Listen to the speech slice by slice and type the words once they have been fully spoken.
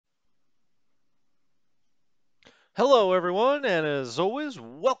Hello, everyone, and as always,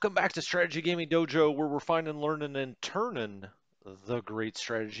 welcome back to Strategy Gaming Dojo, where we're finding, learning, and turning the great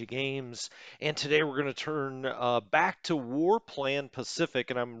strategy games. And today we're going to turn back to WarPlan Pacific,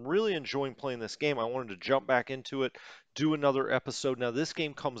 and I'm really enjoying playing this game. I wanted to jump back into it, do another episode. Now, this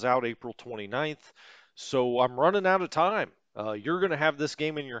game comes out April 29th, so I'm running out of time. You're going to have this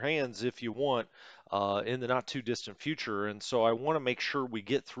game in your hands if you want in the not too distant future, and so I want to make sure we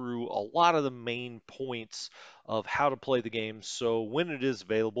get through a lot of the main points of how to play the game. So when it is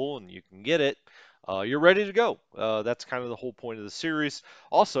available and you can get it, you're ready to go. That's kind of the whole point of the series.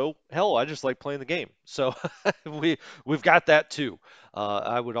 Also, hell, I just like playing the game, so we've got that too.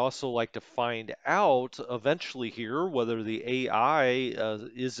 I would also like to find out eventually here whether the AI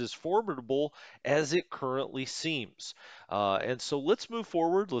is as formidable as it currently seems. And so let's move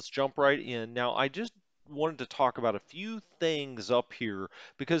forward. Let's jump right in. Now, I just wanted to talk about a few things up here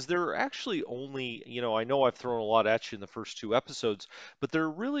because there are actually only, I know I've thrown a lot at you in the first two episodes, but there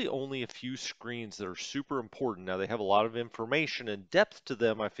are really only a few screens that are super important. Now, they have a lot of information and depth to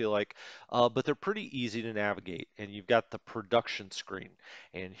them, I feel like, but they're pretty easy to navigate. And you've got the production screen.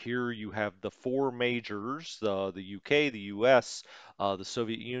 And here you have the four majors, the UK, the US, the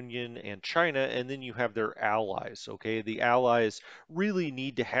Soviet Union, and China, and then you have their allies, okay? The allies really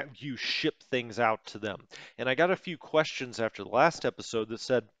need to have you ship things out to them. And I got a few questions after the last episode that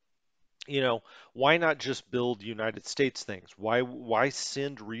said, you know, why not just build United States things? Why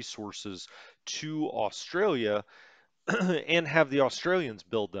send resources to Australia and have the Australians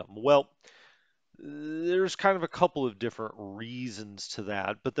build them? Well, there's kind of a couple of different reasons to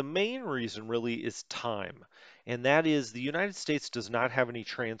that, but the main reason really is time. And that is the United States does not have any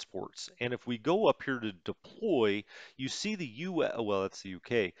transports. And if we go up here to deploy, you see the US, well, that's the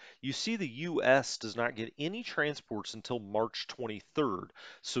UK. You see the US does not get any transports until March 23rd.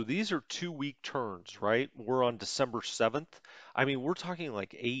 So these are 2 week turns, right? We're on December 7th. I mean, we're talking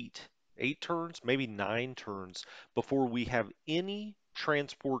like eight turns, maybe 9 turns before we have any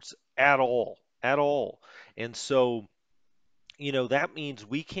transports at all at all. And so, that means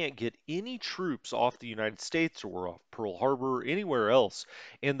we can't get any troops off the United States or off Pearl Harbor or anywhere else.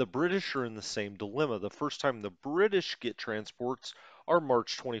 And the British are in the same dilemma. The first time the British get transports are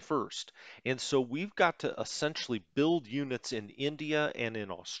March 21st. And so we've got to essentially build units in India and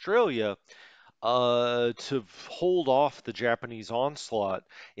in Australia to hold off the Japanese onslaught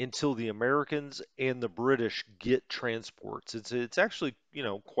until the Americans and the British get transports. It's actually,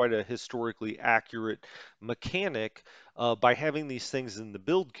 quite a historically accurate mechanic. By having these things in the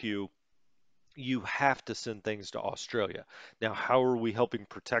build queue, you have to send things to Australia. Now, how are we helping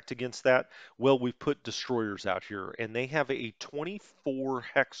protect against that? Well, we've put destroyers out here, and they have a 24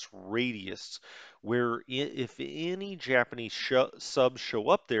 hex radius where if any Japanese subs show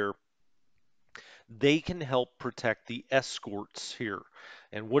up there, they can help protect the escorts here.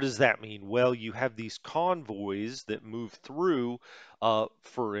 And what does that mean? Well, you have these convoys that move through.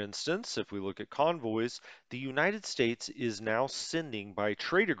 For instance, if we look at convoys, the United States is now sending, by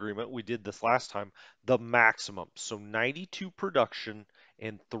trade agreement, we did this last time, the maximum. So 92 production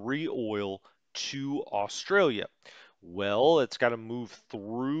and 3 oil to Australia. Well, it's got to move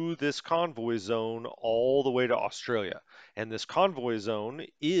through this convoy zone all the way to Australia. And this convoy zone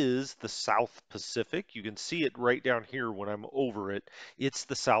is the South Pacific. You can see it right down here when I'm over it. It's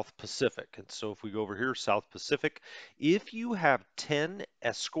the South Pacific. And so if we go over here, South Pacific, if you have 10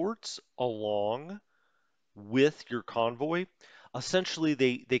 escorts along with your convoy, essentially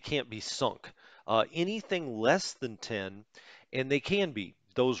they can't be sunk. Anything less than 10, and they can be.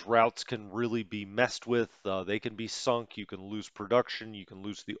 Those routes can really be messed with. They can be sunk. You can lose production. You can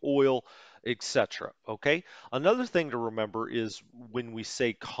lose the oil, etc. Okay. Another thing to remember is when we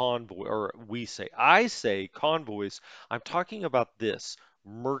say convoy, or I say convoys, I'm talking about this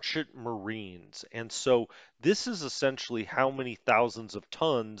merchant marines. And so this is essentially how many thousands of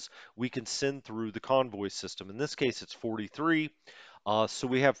tons we can send through the convoy system. In this case, it's 43. So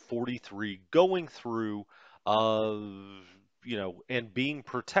we have 43 going through, uh, and being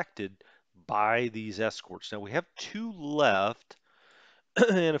protected by these escorts. Now we have 2 left.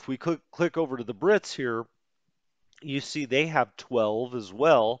 And if we click over to the Brits here, you see they have 12 as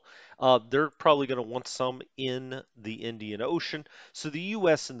well. They're probably going to want some in the Indian Ocean. So the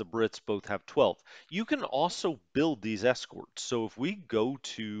US and the Brits both have 12. You can also build these escorts. So if we go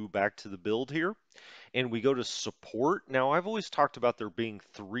back to the build here, and we go to support. Now, I've always talked about there being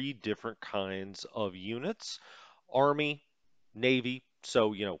 3 different kinds of units: Army, Navy,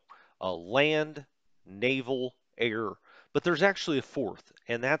 so, land, naval, air. But there's actually a fourth,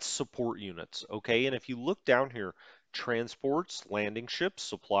 and that's support units, okay? And if you look down here, transports, landing ships,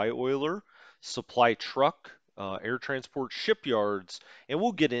 supply oiler, supply truck, air transport shipyards, and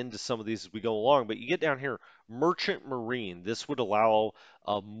we'll get into some of these as we go along. But you get down here, merchant marine. This would allow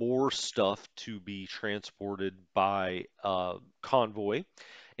more stuff to be transported by convoy.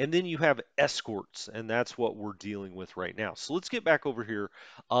 And then you have escorts, and that's what we're dealing with right now. So let's get back over here.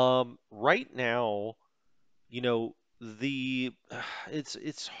 Right now, you know, the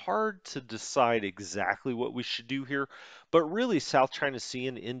it's hard to decide exactly what we should do here, but really South China Sea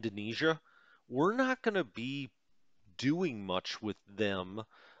and Indonesia, we're not going to be doing much with them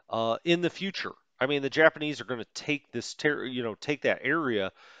in the future. I mean, the Japanese are going to take take that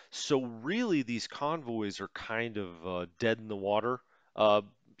area. So really, these convoys are kind of dead in the water. Uh,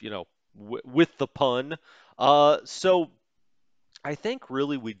 you know, with the pun. So I think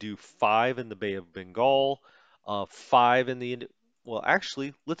really we do 5 in the Bay of Bengal, 5 in the well,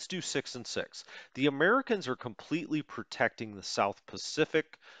 actually, let's do 6 and 6. The Americans are completely protecting the South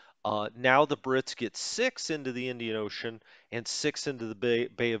Pacific. Now the Brits get 6 into the Indian Ocean and 6 into the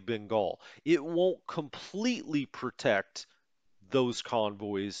Bay of Bengal. It won't completely protect those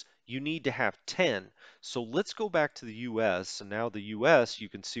convoys. You need to have 10. So let's go back to the US. And now the US, you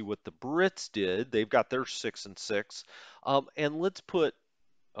can see what the Brits did. They've got their 6 and 6. And let's put,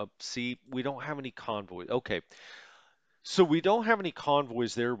 see, we don't have any convoys. Okay, so we don't have any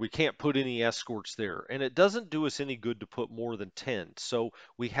convoys there. We can't put any escorts there. And it doesn't do us any good to put more than 10. So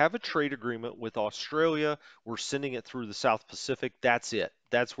we have a trade agreement with Australia. We're sending it through the South Pacific. That's it.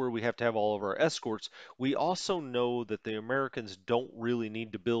 That's where we have to have all of our escorts. We also know that the Americans don't really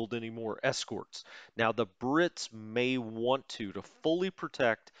need to build any more escorts. Now, the Brits may want to fully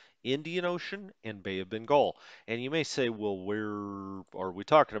protect Indian Ocean and Bay of Bengal. And you may say, well, where are we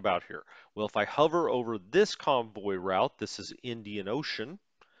talking about here? Well, if I hover over this convoy route, this is Indian Ocean.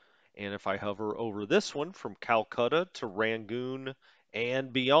 And if I hover over this one from Calcutta to Rangoon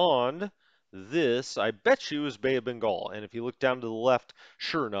and beyond, this, I bet you, is Bay of Bengal. And if you look down to the left,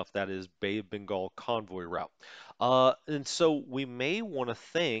 sure enough, that is Bay of Bengal convoy route. And so we may want to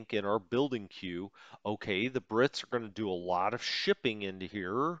think in our building queue, okay, the Brits are going to do a lot of shipping into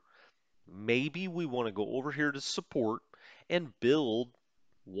here. Maybe we want to go over here to support and build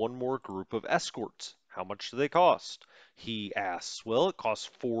one more group of escorts. How much do they cost? He asks. Well, it costs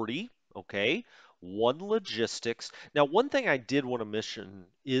 40. Okay. One logistics. Now, one thing I did want to mention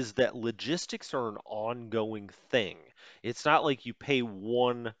is that logistics are an ongoing thing. It's not like you pay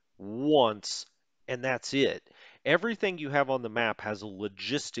one once and that's it. Everything you have on the map has a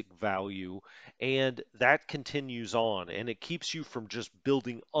logistic value, and that continues on, and it keeps you from just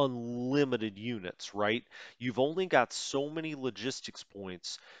building unlimited units, right? You've only got so many logistics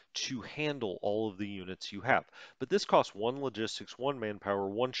points to handle all of the units you have. But this costs one logistics, one manpower,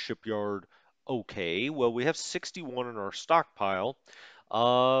 one shipyard. Okay, well, we have 61 in our stockpile.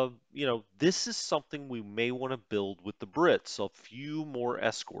 This is something we may want to build with the Brits, a few more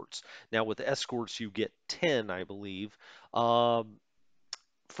escorts. Now, with escorts, you get 10, I believe. Um,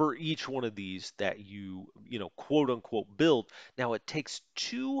 for each one of these that quote unquote build. Now it takes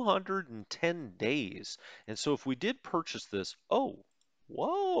 210 days. And so if we did purchase this, oh,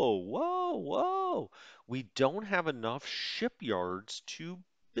 whoa, we don't have enough shipyards to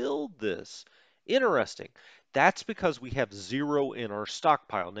build this. Interesting. That's because we have 0 in our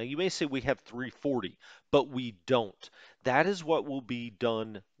stockpile. Now you may say we have 340, but we don't. That is what will be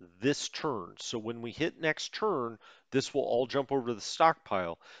done this turn. So when we hit next turn, this will all jump over to the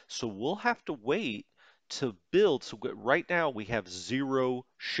stockpile. So we'll have to wait to build. So right now we have 0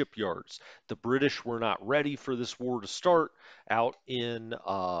 shipyards. The British were not ready for this war to start out in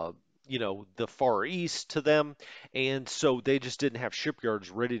the Far East to them, and so they just didn't have shipyards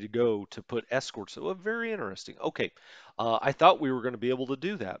ready to go to put escorts. So very interesting. Okay, I thought we were going to be able to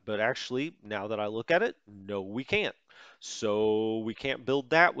do that, but actually, now that I look at it, no, we can't. So we can't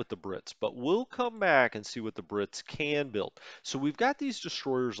build that with the Brits, but we'll come back and see what the Brits can build. So we've got these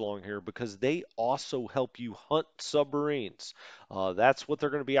destroyers along here because they also help you hunt submarines. That's what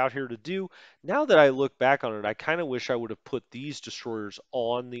they're going to be out here to do. Now that I look back on it, I kind of wish I would have put these destroyers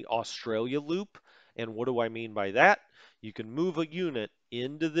on the Australia loop. And what do I mean by that? You can move a unit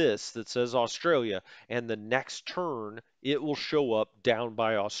into this that says Australia, and the next turn it will show up down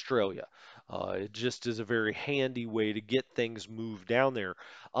by Australia. It just is a very handy way to get things moved down there.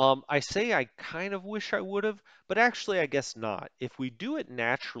 I say I kind of wish I would have, but actually I guess not. If we do it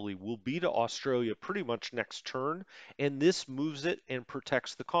naturally, we'll be to Australia pretty much next turn, and this moves it and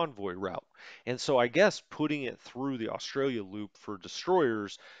protects the convoy route. And so I guess putting it through the Australia loop for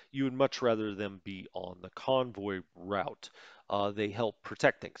destroyers, you would much rather them be on the convoy route. They help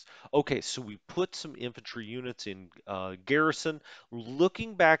protect things. Okay, so we put some infantry units in garrison.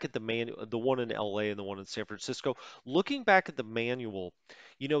 Looking back at the the one in LA and the one in San Francisco, looking back at the manual,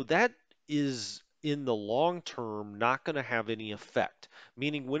 that is in the long term not going to have any effect.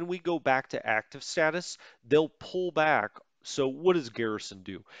 Meaning, when we go back to active status, they'll pull back. So, what does garrison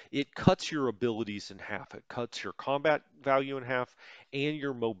do? It cuts your abilities in half. It cuts your combat value in half and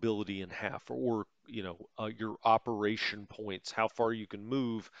your mobility in half, or your operation points, how far you can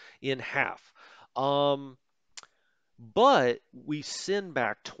move in half. Um, but we send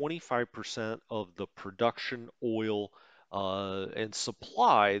back 25% of the production oil and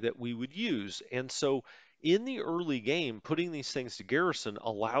supply that we would use. And so in the early game, putting these things to garrison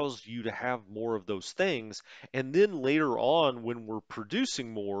allows you to have more of those things. And then later on, when we're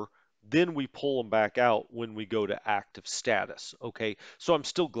producing more, then we pull them back out when we go to active status. Okay, so I'm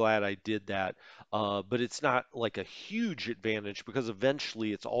still glad I did that, but it's not like a huge advantage because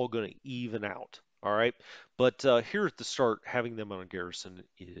eventually it's all going to even out. All right. But here at the start, having them on a garrison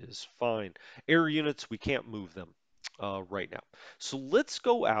is fine. Air units, we can't move them right now. So let's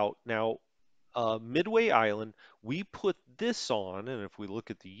go out now. Midway Island, we put this on, and if we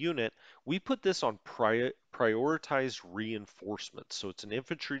look at the unit, we put this on prioritized reinforcements. So it's an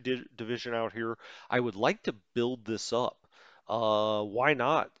infantry division out here. I would like to build this up. Why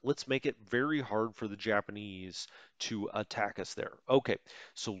not? Let's make it very hard for the Japanese to attack us there. Okay,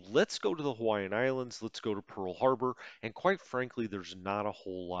 so let's go to the Hawaiian Islands. Let's go to Pearl Harbor. And quite frankly, there's not a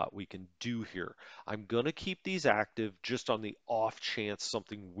whole lot we can do here. I'm going to keep these active just on the off chance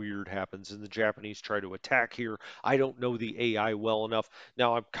something weird happens and the Japanese try to attack here. I don't know the AI well enough.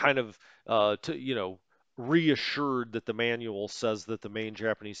 Now I'm kind of reassured that the manual says that the main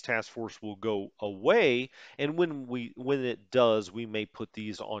Japanese task force will go away, and when it does, we may put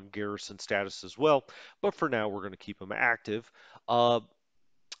these on garrison status as well. But for now, we're going to keep them active. Uh,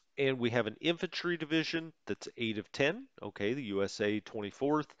 and we have an infantry division that's 8 of 10. Okay, the USA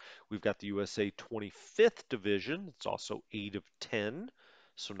 24th. We've got the USA 25th division. It's also 8 of 10,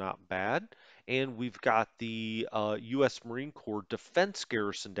 so not bad. And we've got the U.S. Marine Corps Defense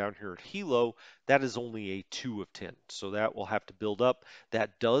Garrison down here at Hilo. That is only a 2 of 10, so that will have to build up.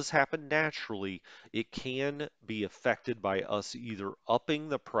 That does happen naturally. It can be affected by us either upping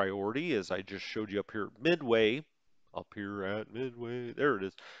the priority, as I just showed you up here at Midway, up here at Midway. There it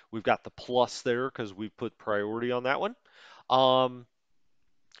is. We've got the plus there because we put priority on that one. Um,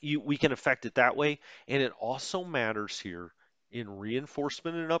 we can affect it that way. And it also matters here in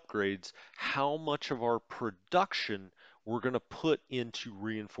reinforcement and upgrades how much of our production we're going to put into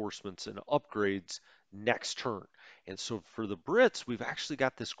reinforcements and upgrades next turn. And so for the Brits, we've actually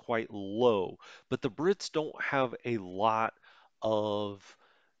got this quite low, but the Brits don't have a lot of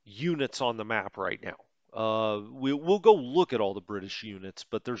units on the map right now. We'll go look at all the British units,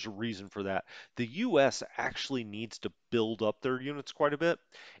 but there's a reason for that. The US actually needs to build up their units quite a bit,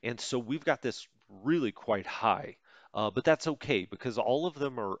 and so we've got this really quite high. But that's okay because all of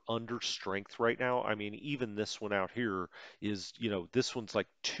them are under strength right now. I mean, even this one out here is, this one's like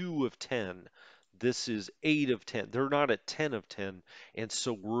 2 of 10. This is 8 of 10. They're not at 10 of 10. And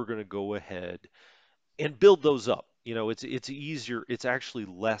so we're going to go ahead and build those up. It's easier, it's actually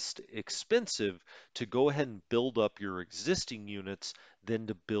less expensive to go ahead and build up your existing units than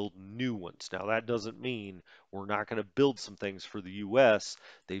to build new ones. Now, that doesn't mean we're not going to build some things for the US.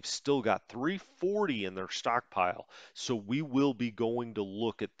 They've still got 340 in their stockpile, so we will be going to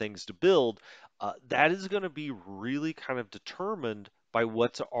look at things to build. That is going to be really kind of determined by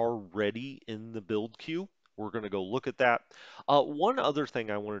what's already in the build queue. We're going to go look at that. One other thing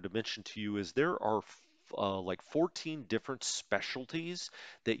I wanted to mention to you is there are like 14 different specialties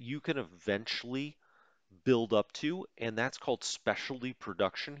that you can eventually build up to, and that's called specialty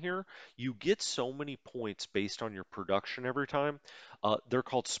production here. You get so many points based on your production every time. They're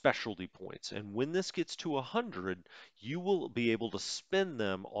called specialty points. And when this gets to 100, you will be able to spend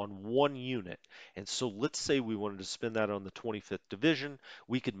them on one unit. And so let's say we wanted to spend that on the 25th Division.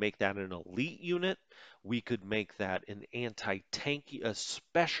 We could make that an elite unit. We could make that an anti-tank, a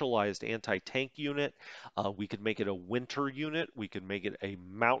specialized anti-tank unit. We could make it a winter unit. We could make it a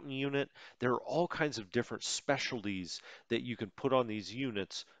mountain unit. There are all kinds of different specialties that you can put on these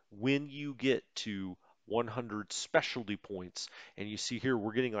units when you get to 100 specialty points. And you see here,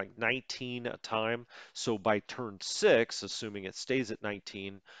 we're getting like 19 a time. So by turn 6, assuming it stays at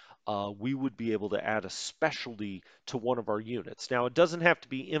 19, we would be able to add a specialty to one of our units. Now, it doesn't have to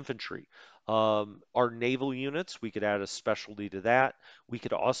be infantry. Our naval units, we could add a specialty to that. We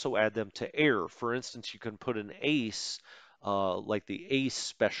could also add them to air. For instance, you can put an ace like the ace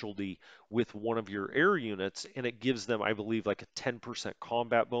specialty with one of your air units, and it gives them, I believe, like a 10%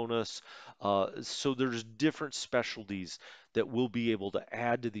 combat bonus. So there's different specialties that we'll be able to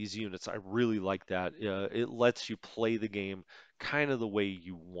add to these units. I really like that. It lets you play the game kind of the way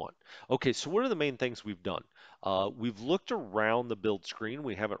you want. Okay, so what are the main things we've done? We've looked around the build screen.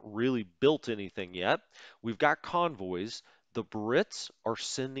 We haven't really built anything yet. We've got convoys. The Brits are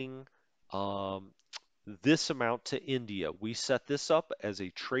sending um, this amount to India. We set this up as a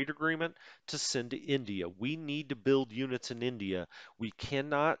trade agreement to send to India. We need to build units in India. We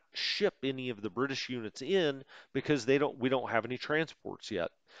cannot ship any of the British units in because we don't have any transports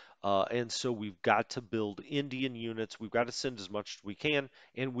yet. And so we've got to build Indian units. We've got to send as much as we can,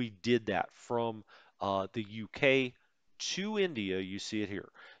 and we did that from the UK to India. You see it here.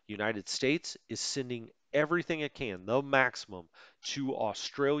 United States is sending everything it can, the maximum, to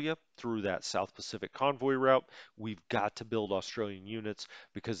Australia through that South Pacific convoy route. We've got to build Australian units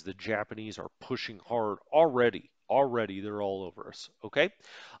because the Japanese are pushing hard already. Already, they're all over us. Okay,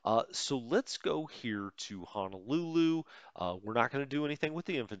 so let's go here to Honolulu. We're not going to do anything with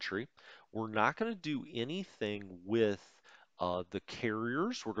the infantry. We're not going to do anything with the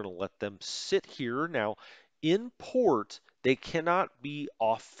carriers. We're going to let them sit here. Now, in port, they cannot be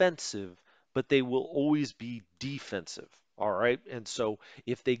offensive, but they will always be defensive. All right. And so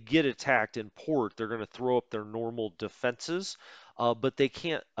if they get attacked in port, they're going to throw up their normal defenses, but they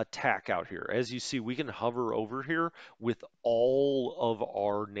can't attack out here. As you see, we can hover over here with all of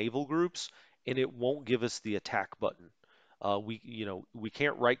our naval groups, and it won't give us the attack button. We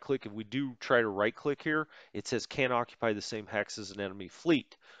can't right click. If we do try to right click here, it says can't occupy the same hex as an enemy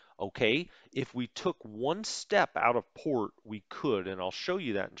fleet. Okay, if we took one step out of port, we could, and I'll show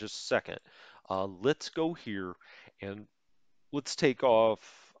you that in just a second. Let's go here and let's take off,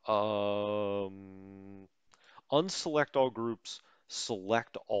 unselect all groups,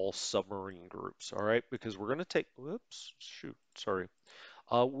 select all submarine groups, all right? Because we're going to take, whoops, shoot, sorry.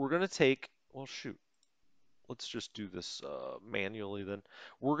 We're going to take, well, shoot, let's just do this manually then.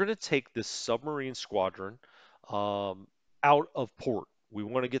 We're going to take this submarine squadron um, out of port. We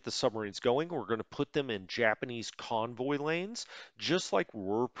want to get the submarines going. We're going to put them in Japanese convoy lanes, just like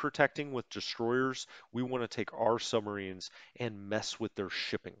we're protecting with destroyers. We want to take our submarines and mess with their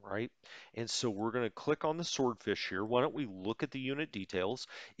shipping, right? And so we're going to click on the swordfish here. Why don't we look at the unit details?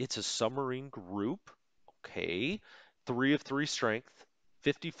 It's a submarine group. Okay, 3 of 3 strength.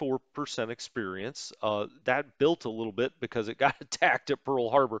 54% experience. That built a little bit because it got attacked at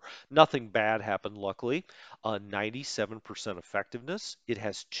Pearl Harbor. Nothing bad happened, luckily. 97% effectiveness. It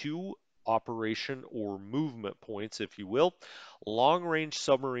has 2 operation or movement points, if you will. Long range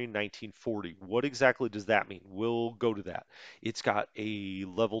submarine 1940. What exactly does that mean? We'll go to that. It's got a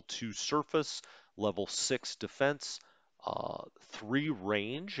level 2 surface, level 6 defense, 3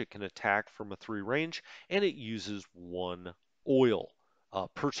 range. It can attack from a 3 range, and it uses 1 oil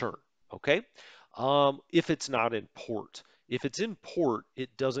per turn. Okay. If it's not in port. If it's in port,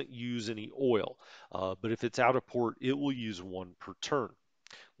 it doesn't use any oil. But if it's out of port, it will use 1 per turn.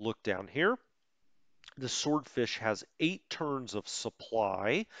 Look down here. The swordfish has 8 turns of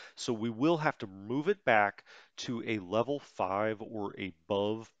supply, so we will have to move it back to a level 5 or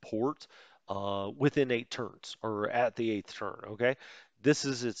above port within 8 turns or at the 8th turn. Okay, this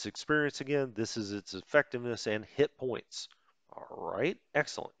is its experience again, this is its effectiveness and hit points. All right,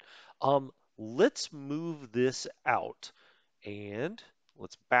 excellent. Let's move this out and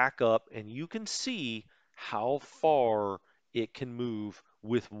let's back up, and you can see how far it can move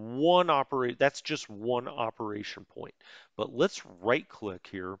with one operate. That's just 1 operation point. But let's right click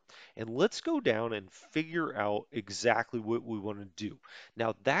here and let's go down and figure out exactly what we want to do.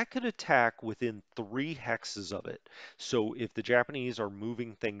 Now that could attack within 3 hexes of it. So if the Japanese are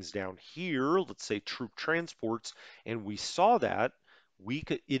moving things down here, let's say troop transports, and we saw that, we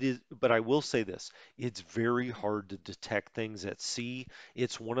could, it is, but I will say this, it's very hard to detect things at sea.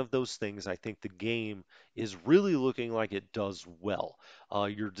 It's one of those things I think the game is really looking like it does well.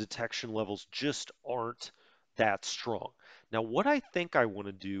 Your detection levels just aren't that strong. Now, what I think I want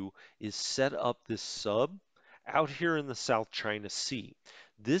to do is set up this sub out here in the South China Sea.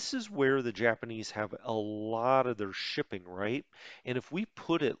 This is where the Japanese have a lot of their shipping, right? And if we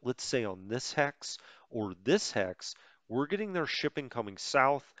put it, let's say on this hex or this hex, we're getting their shipping coming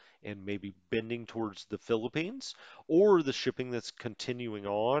south and maybe bending towards the Philippines, or the shipping that's continuing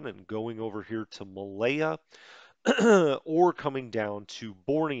on and going over here to Malaya or coming down to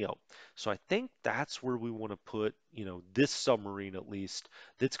Borneo. So I think that's where we want to put, this submarine at least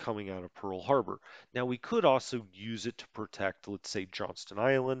that's coming out of Pearl Harbor. Now we could also use it to protect, let's say, Johnston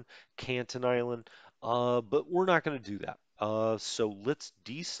Island, Canton Island. but we're not going to do that. So let's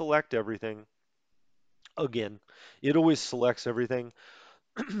deselect everything. Again, it always selects everything.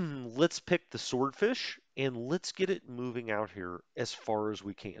 Let's pick the swordfish and let's get it moving out here as far as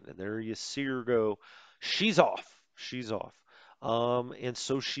we can. And there you see her go. She's off. She's off. And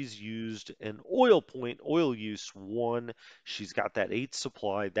so she's used an oil point, oil use one. She's got that eight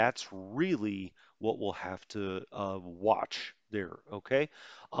supply. That's really what we'll have to watch there. Okay.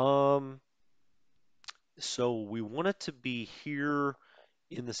 Um, so we want it to be here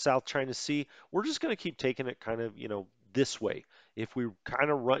in the South China Sea. We're just going to keep taking it kind of, this way. If we kind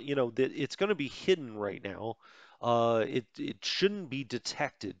of run, it's going to be hidden right now. It shouldn't be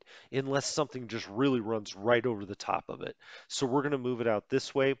detected unless something just really runs right over the top of it. So we're going to move it out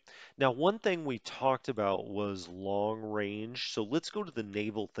this way. Now, one thing we talked about was long range. So let's go to the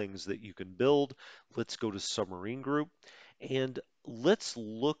naval things that you can build. Let's go to submarine group and let's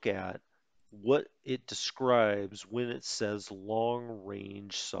look at what it describes when it says long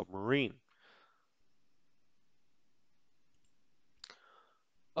range submarine.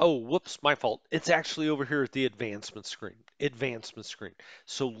 Oh, whoops, my fault. It's actually over here at the advancement screen. Advancement screen.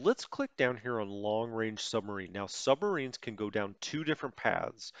 So let's click down here on long range submarine. Now, submarines can go down two different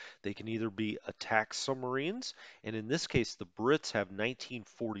paths. They can either be attack submarines, and in this case, the Brits have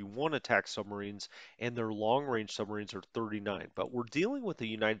 1941 attack submarines, and their long range submarines are 39. But we're dealing with the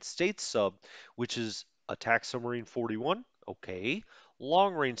United States sub, which is attack submarine 41. Okay.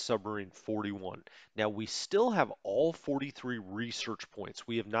 Long range submarine 41. Now, we still have all 43 research points.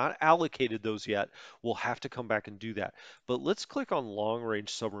 We have not allocated those yet. We'll have to come back and do that. But let's click on long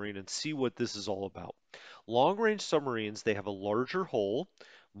range submarine and see what this is all about. Long range submarines, they have a larger hull,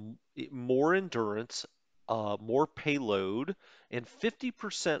 more endurance, more payload, and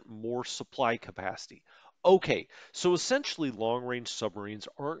 50% more supply capacity. Okay, so essentially long range submarines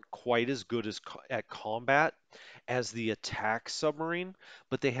aren't quite as good at combat as the attack submarine,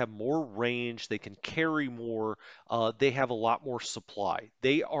 but they have more range, they can carry more, they have a lot more supply.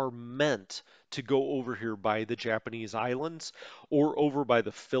 They are meant to go over here by the Japanese islands or over by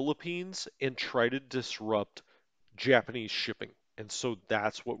the Philippines and try to disrupt Japanese shipping. And so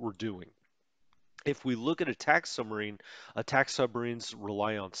that's what we're doing. If we look at attack submarines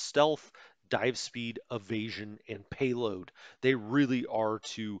rely on stealth, dive speed, evasion, and payload. They really are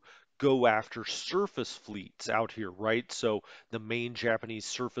to go after surface fleets out here, right? So the main Japanese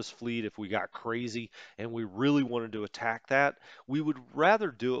surface fleet, if we got crazy and we really wanted to attack that, we would rather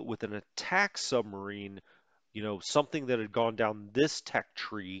do it with an attack submarine, something that had gone down this tech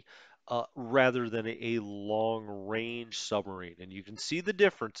tree rather than a long range submarine. And you can see the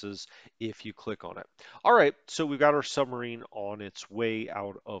differences if you click on it. All right, so we've got our submarine on its way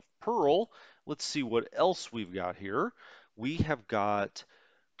out of Pearl. Let's see what else we've got here. We have got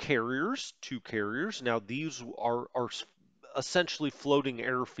carriers, two carriers. Now these are essentially floating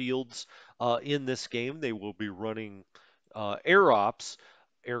airfields in this game. They will be running air ops,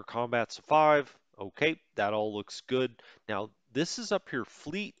 air combat's a 5. Okay, that all looks good. Now this is up here,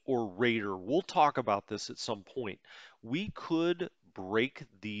 fleet or raider. We'll talk about this at some point. We could break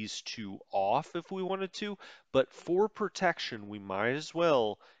these two off if we wanted to, but for protection, we might as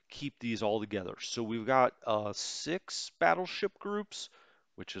well keep these all together. So we've got 6 battleship groups,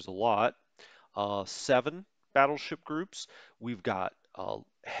 which is a lot, 7 battleship groups. We've got a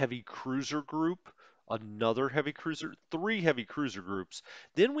heavy cruiser group, another heavy cruiser, 3 heavy cruiser groups.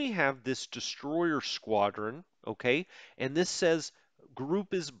 Then we have this destroyer squadron, okay? And this says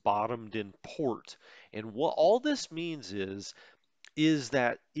group is bottomed in port. And what all this means is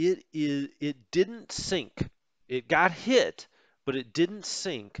that it didn't sink. It got hit, but it didn't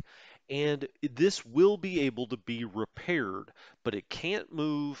sink. And this will be able to be repaired, but it can't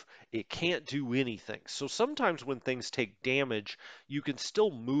move, it can't do anything. So sometimes when things take damage, you can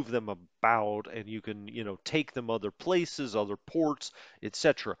still move them about and you can, take them other places, other ports,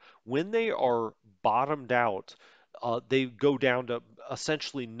 etc. When they are bottomed out, they go down to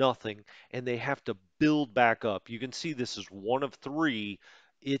essentially nothing and they have to build back up. You can see this is one of 3.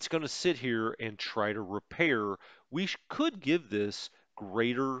 It's going to sit here and try to repair. We could give this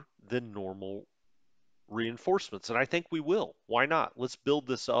greater than normal reinforcements, and I think we will. Why not? Let's build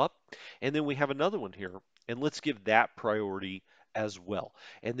this up, and then we have another one here, and let's give that priority as well.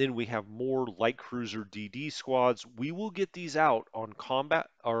 And then we have more light cruiser DD squads. We will get these out on combat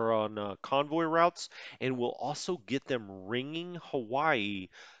or on convoy routes, and we'll also get them ringing Hawaii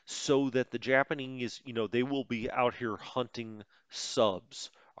so that the Japanese, they will be out here hunting subs.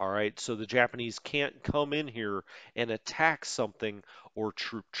 All right, so the Japanese can't come in here and attack something or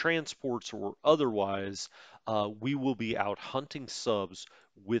troop transports or otherwise we will be out hunting subs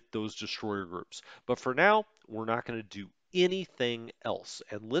with those destroyer groups. But for now, we're not going to do anything else.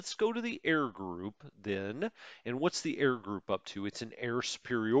 And let's go to the air group then. And what's the air group up to? It's an air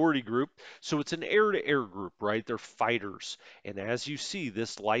superiority group. So it's an air-to-air group, right? They're fighters. And as you see,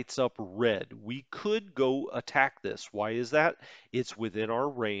 this lights up red. We could go attack this. Why is that? It's within our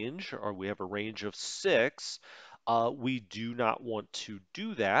range, or we have a range of 6. We do not want to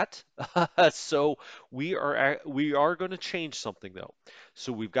do that. So we are going to change something though.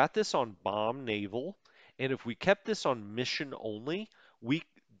 So we've got this on bomb naval, and if we kept this on mission only, we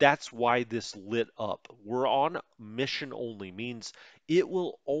that's why this lit up. We're on mission only, means it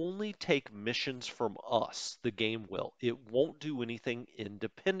will only take missions from us, the game will. It won't do anything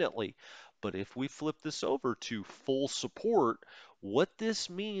independently. But if we flip this over to full support, what this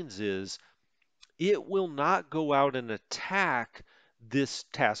means is it will not go out and attack this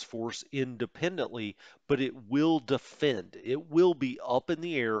task force independently, but it will defend. It will be up in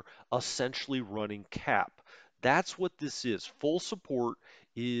the air, essentially running cap. That's what this is. Full support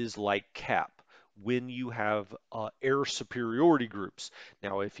is like cap when you have air superiority groups.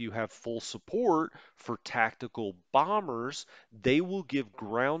 Now, if you have full support for tactical bombers, they will give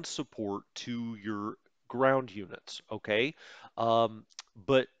ground support to your ground units, okay?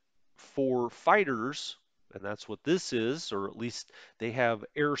 But for fighters, and that's what this is, or at least they have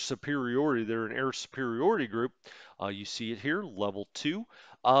air superiority. They're an air superiority group. You see it here, level 2.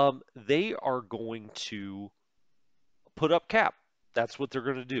 They are going to put up cap. That's what they're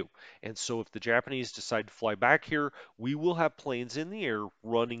going to do. And so if the Japanese decide to fly back here, we will have planes in the air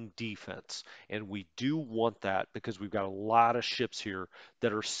running defense. And we do want that because we've got a lot of ships here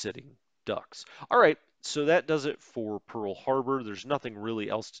that are sitting ducks. All right, so that does it for Pearl Harbor. There's nothing really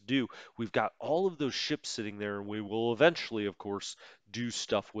else to do. We've got all of those ships sitting there, and we will eventually, of course, do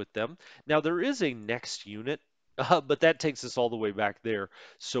stuff with them. Now, there is a next unit, but that takes us all the way back there.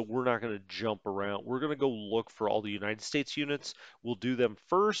 So we're not going to jump around. We're going to go look for all the United States units. We'll do them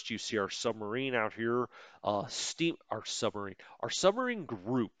first. You see our submarine out here. Our submarine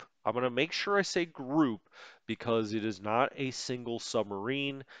group. I'm going to make sure I say group because it is not a single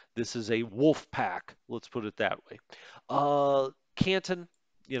submarine. This is a wolf pack. Let's put it that way. Canton,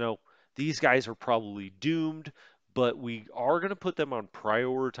 you know, these guys are probably doomed, but we are going to put them on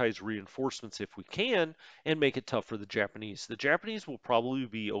prioritized reinforcements if we can and make it tough for the Japanese. The Japanese will probably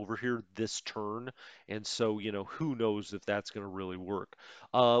be over here this turn, and so, who knows if that's going to really work.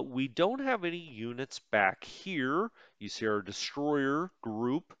 We don't have any units back here. You see our destroyer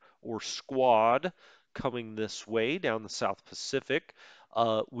group or squad coming this way down the South Pacific.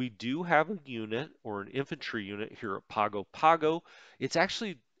 We do have a unit or an infantry unit here at Pago Pago. It's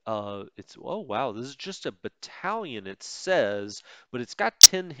actually oh wow, this is just a battalion it says, but it's got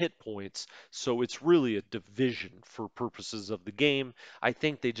 10 hit points, so it's really a division for purposes of the game. I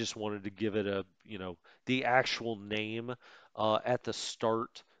think they just wanted to give it the actual name at the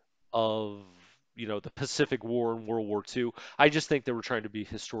start of, the Pacific War and World War II. I just think they were trying to be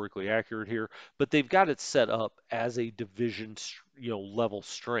historically accurate here, but they've got it set up as a division, level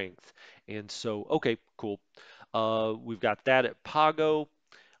strength. And so, okay, cool. We've got that at Pago.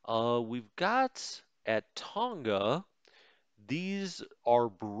 We've got at Tonga, these are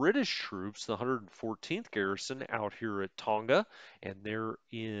British troops, the 114th Garrison out here at Tonga, and they're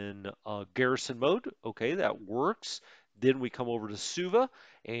in garrison mode. Okay, that works. Then we come over to Suva,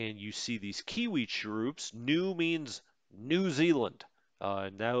 and you see these Kiwi troops. New means New Zealand.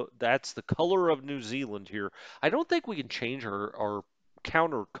 Now that's the color of New Zealand here. I don't think we can change our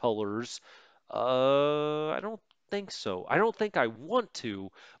counter colors. I don't think so. I don't think I want to,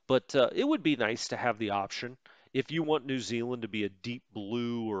 but it would be nice to have the option. If you want New Zealand to be a deep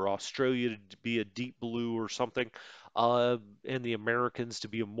blue or Australia to be a deep blue or something, and the Americans to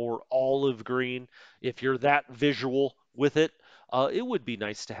be a more olive green, if you're that visual with it, it would be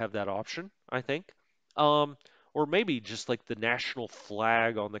nice to have that option, I think. Um, or maybe just like the national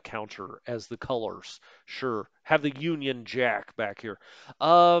flag on the counter as the colors. Sure. Have the Union Jack back here.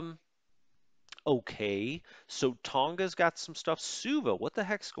 Um, Okay, so Tonga's got some stuff. Suva, what the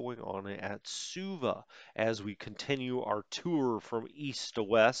heck's going on at Suva as we continue our tour from east to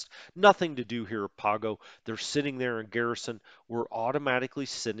west? Nothing to do here at Pago. They're sitting there in garrison. We're automatically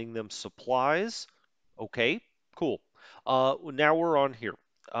sending them supplies. Okay, cool. Now we're on here.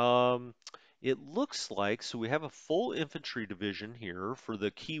 Um, it looks like, so we have a full infantry division here for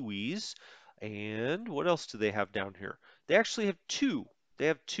the Kiwis. And what else do they have down here? They actually have two. They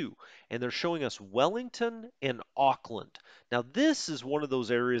have two, and they're showing us Wellington and Auckland. Now, this is one of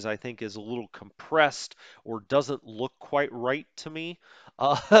those areas I think is a little compressed or doesn't look quite right to me.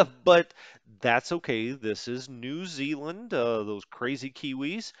 But that's okay. This is New Zealand, those crazy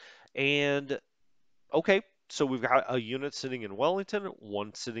Kiwis. And okay, so we've got a unit sitting in Wellington,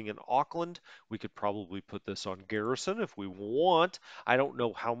 one sitting in Auckland. We could probably put this on garrison if we want. I don't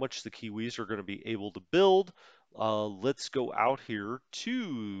know how much the Kiwis are going to be able to build. Let's go out here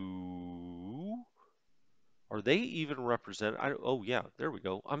to are they even represented? Oh yeah, there we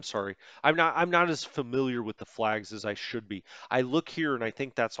go. I'm sorry. I'm not as familiar with the flags as I should be. I look here and I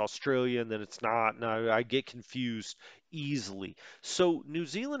think that's Australia and then it's not. No, I get confused easily. So New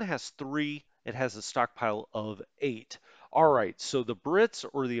Zealand has three. It has a stockpile of eight. All right, so the Brits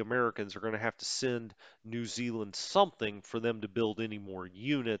or the Americans are going to have to send New Zealand something for them to build any more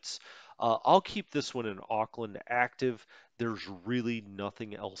units. I'll keep this one in Auckland active. There's really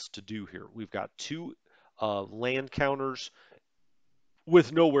nothing else to do here. We've got two land counters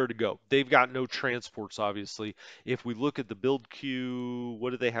with nowhere to go. They've got no transports, obviously. If we look at the build queue, what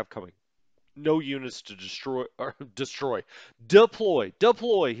do they have coming? No units to destroy or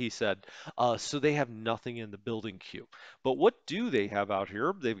deploy, he said. So they have nothing in the building queue. But what do they have out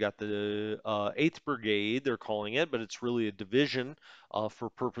here? They've got the 8th Brigade, they're calling it, but it's really a division for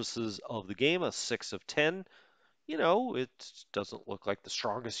purposes of the game, a 6 of 10. It doesn't look like the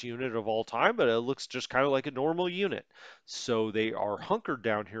strongest unit of all time, but it looks just kind of like a normal unit. So they are hunkered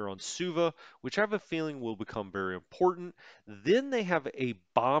down here on Suva, which I have a feeling will become very important. Then they have a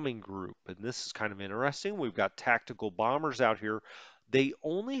bombing group, and this is kind of interesting. We've got tactical bombers out here. They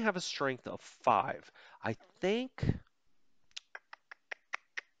only have a strength of 5. I think.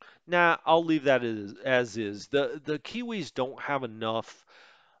 Nah, I'll leave that as is. The Kiwis don't have enough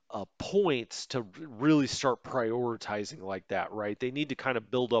points to really start prioritizing like that, right? They need to kind of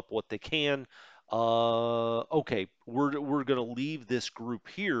build up what they can. Okay, we're gonna leave this group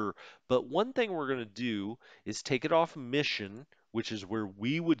here, but one thing we're gonna do is take it off mission, which is where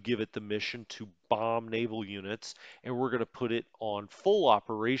we would give it the mission to bomb naval units, and we're gonna put it on full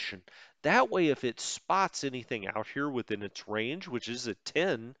operation. That way, if it spots anything out here within its range, which is at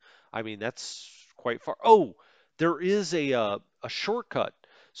 10, I mean that's quite far. Oh, there is a shortcut,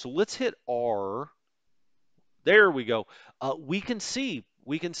 so let's hit R. There we go. We can see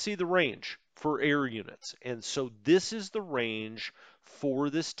the range for air units. And so this is the range for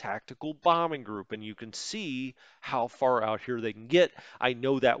this tactical bombing group. And you can see how far out here they can get. I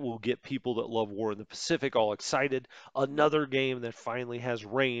know that will get people that love War in the Pacific all excited. Another game that finally has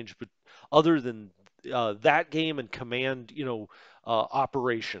range, but other than that game and command,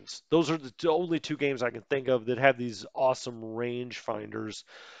 operations. Those are the only two games I can think of that have these awesome range finders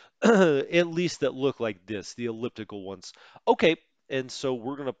at least that look like this, the elliptical ones. Okay, and so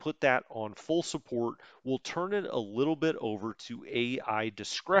we're going to put that on full support. We'll turn it a little bit over to AI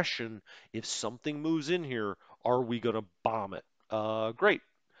discretion. If something moves in here, are we going to bomb it? Great.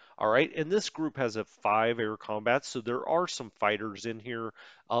 All right, and this group has a 5 air combat, so there are some fighters in here.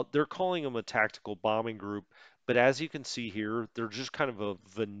 They're calling them a tactical bombing group, but as you can see here, they're just kind of a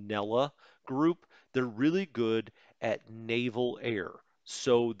vanilla group. They're really good at naval air,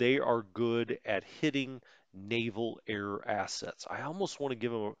 so they are good at hitting naval air assets. I almost want to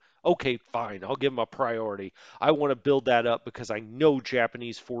give them okay, fine, I'll give them a priority. I want to build that up because I know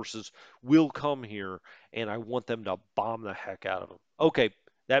Japanese forces will come here, and I want them to bomb the heck out of them. Okay,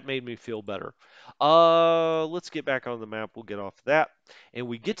 that made me feel better. Let's get back on the map. We'll get off that. And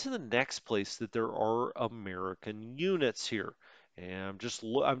we get to the next place that there are American units here. And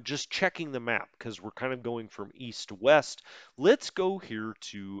I'm just checking the map because we're kind of going from east to west. Let's go here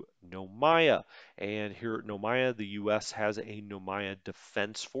to Nomaya. And here at Nomaya, the US has a Nomaya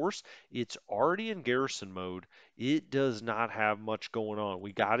Defense Force. It's already in garrison mode. It does not have much going on.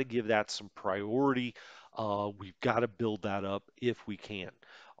 We got to give that some priority. We've got to build that up if we can.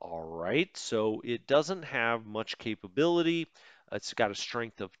 All right, so it doesn't have much capability. It's got a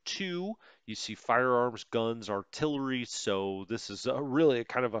strength of 2. You see firearms, guns, artillery. So this is really a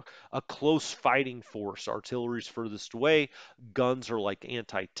kind of a close fighting force. Artillery's furthest away. Guns are like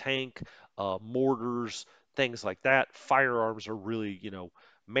anti-tank, mortars, things like that. Firearms are really,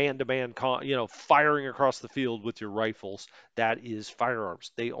 man-to-man, firing across the field with your rifles. That is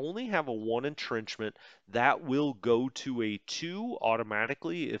firearms. They only have a 1 entrenchment that will go to a 2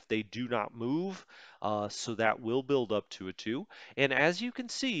 automatically if they do not move. So that will build up to a 2. And as you can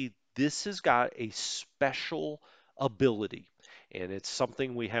see, this has got a special ability. And it's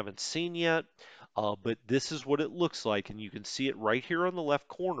something we haven't seen yet, but this is what it looks like. And you can see it right here on the left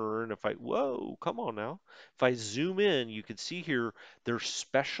corner. And whoa, come on now. If I zoom in, you can see here their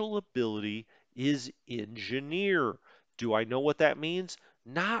special ability is engineer. Do I know what that means?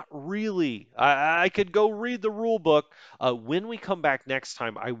 Not really. I could go read the rule book. When we come back next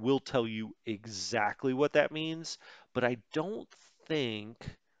time, I will tell you exactly what that means, but I don't think.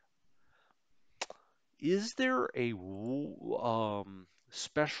 Is there a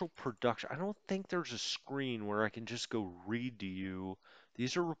special production? I don't think there's a screen where I can just go read to you.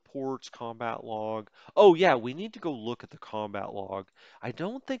 These are reports, combat log. Oh, yeah, we need to go look at the combat log. I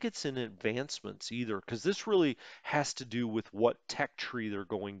don't think it's in advancements either, because this really has to do with what tech tree they're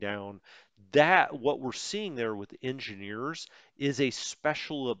going down. That, what we're seeing there with engineers is a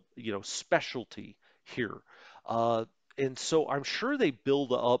special, specialty here. Uh, and so I'm sure they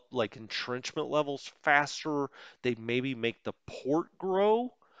build up like entrenchment levels faster. They maybe make the port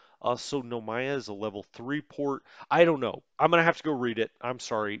grow. So Nomaya is a level 3 port. I don't know. I'm gonna have to go read it. I'm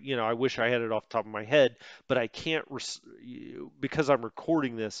sorry. I wish I had it off the top of my head, but I can't because I'm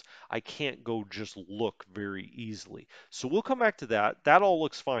recording this. I can't go just look very easily. So we'll come back to that. That all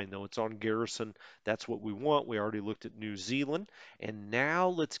looks fine though. It's on Garrison. That's what we want. We already looked at New Zealand, and now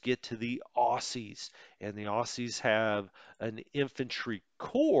let's get to the Aussies. And the Aussies have an infantry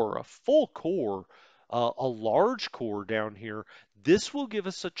corps, a full corps, a large corps down here. This will give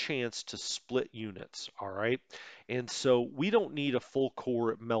us a chance to split units, all right? And so we don't need a full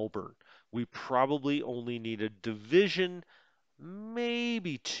corps at Melbourne. We probably only need a division,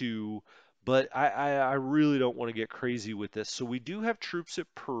 maybe two, but I really don't want to get crazy with this. So we do have troops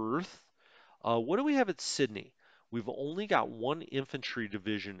at Perth. What do we have at Sydney? We've only got one infantry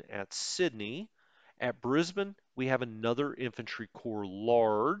division at Sydney. At Brisbane, we have another infantry corps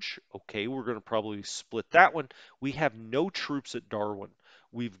large. Okay, we're going to probably split that one. We have no troops at Darwin.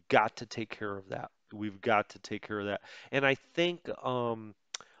 We've got to take care of that. We've got to take care of that. And I think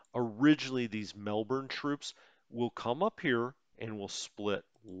originally these Melbourne troops will come up here and we'll split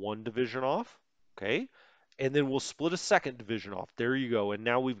one division off, okay? And then we'll split a second division off. There you go. And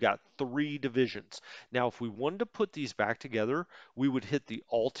now we've got three divisions. Now, if we wanted to put these back together, we would hit the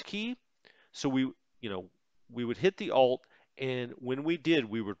Alt key. So you know, we would hit the Alt, and when we did,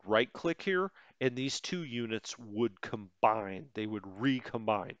 we would right click here, and these two units would combine. They would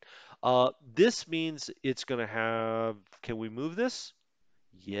recombine. This means it's going to have, can we move this?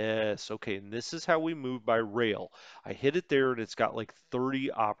 Yes, okay, and this is how we move by rail. I hit it there and it's got like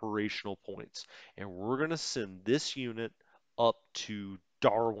 30 operational points. And we're going to send this unit up to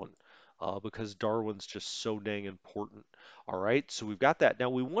Darwin because Darwin's just so dang important. All right, so we've got that. Now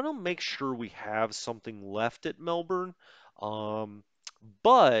we want to make sure we have something left at Melbourne, um,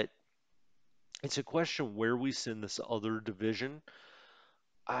 but it's a question where we send this other division.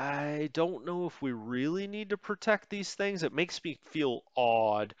 I don't know if we really need to protect these things. It makes me feel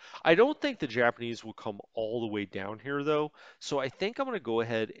odd. I don't think the Japanese will come all the way down here though. So I think I'm going to go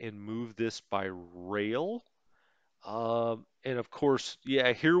ahead and move this by rail. And of course,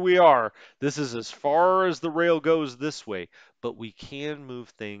 yeah, here we are. This is as far as the rail goes this way, but we can move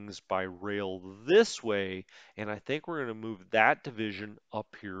things by rail this way. And I think we're going to move that division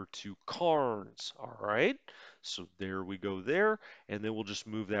up here to Cairns. All right. So there we go there. And then we'll just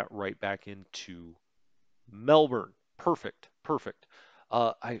move that right back into Melbourne. Perfect. Perfect.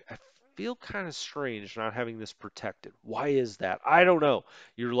 I feel kind of strange not having this protected. Why is that? I don't know.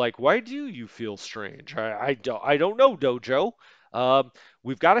 You're like, why do you feel strange? I don't know, Dojo. Um,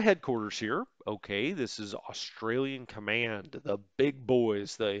 we've got a headquarters here. Okay, this is Australian Command, the big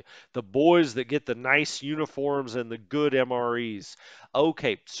boys, the boys that get the nice uniforms and the good MREs.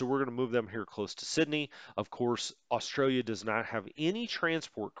 Okay, so we're going to move them here close to Sydney. Of course, Australia does not have any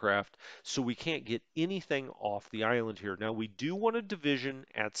transport craft, so we can't get anything off the island here. Now, we do want a division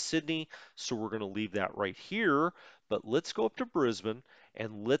at Sydney, so we're going to leave that right here. But let's go up to Brisbane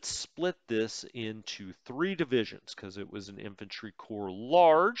and let's split this into three divisions because it was an infantry corps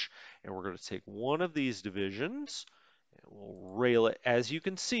large. And we're going to take one of these divisions and we'll rail it. As you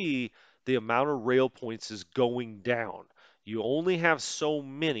can see, the amount of rail points is going down. You only have so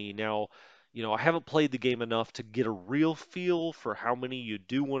many. Now, I haven't played the game enough to get a real feel for how many you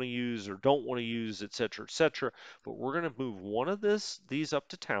do want to use or don't want to use, et cetera, et cetera. But we're going to move one of these up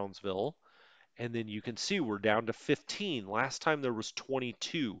to Townsville. And then you can see we're down to 15. Last time there was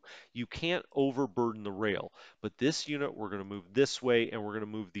 22. You can't overburden the rail. But this unit, we're going to move this way, and we're going to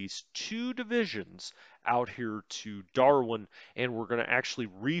move these two divisions out here to Darwin, and we're going to actually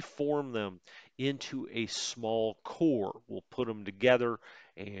reform them into a small corps. We'll put them together,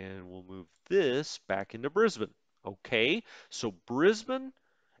 and we'll move this back into Brisbane. Okay, so Brisbane,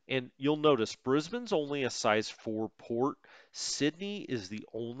 and you'll notice Brisbane's only a size 4 port. Sydney is the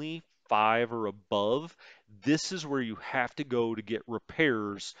only 5 or above. This is where you have to go to get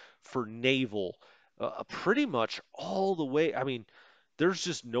repairs for naval. Pretty much all the way. I mean, there's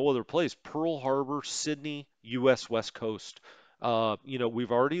just no other place. Pearl Harbor, Sydney, U.S. West Coast.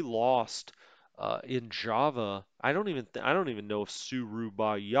 We've already lost in Java. I don't even know if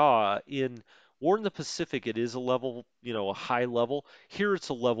Surabaya in War in the Pacific it is a level, a high level. Here it's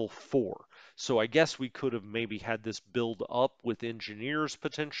a level 4. So I guess we could have maybe had this build up with engineers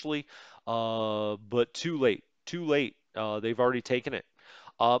potentially, but too late. Too late. They've already taken it.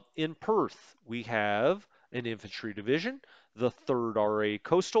 In Perth, we have an infantry division, the 3rd RA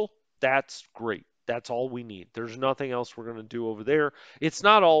Coastal. That's great. That's all we need. There's nothing else we're going to do over there. It's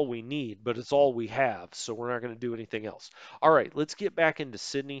not all we need, but it's all we have, so we're not going to do anything else. All right, let's get back into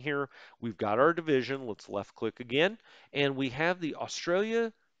Sydney here. We've got our division. Let's left click again, and we have the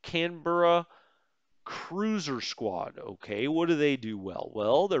Australia Canberra Cruiser Squad. Okay, what do they do well?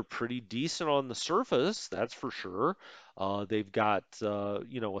 Well, they're pretty decent on the surface, that's for sure. They've got a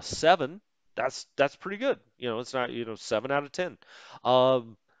 7. That's pretty good. It's not 7 out of 10.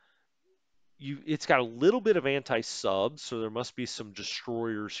 Um, it's got a little bit of anti-sub, so there must be some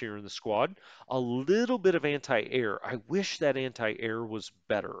destroyers here in the squad. A little bit of anti-air. I wish that anti-air was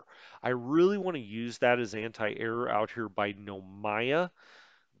better. I really want to use that as anti-air out here by Nomaya,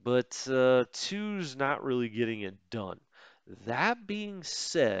 but two's not really getting it done. That being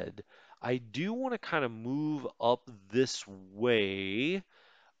said, I do want to kind of move up this way,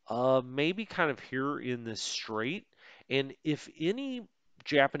 maybe kind of here in this strait. And if any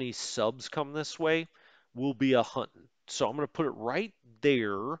Japanese subs come this way, we'll be a hunting. So I'm going to put it right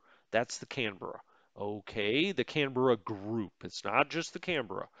there. That's the Canberra. Okay, the Canberra group. It's not just the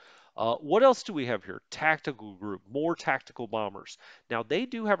Canberra. What else do we have here? Tactical group, more tactical bombers. Now they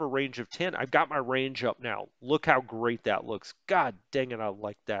do have a range of 10. I've got my range up now. Look how great that looks. God dang it, I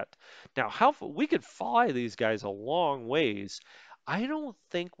like that. Now, we could fly these guys a long ways. I don't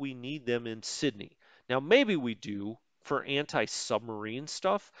think we need them in Sydney. Now, maybe we do for anti-submarine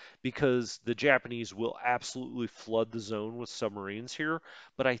stuff because the Japanese will absolutely flood the zone with submarines here.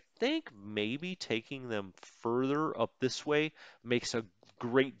 But I think maybe taking them further up this way makes a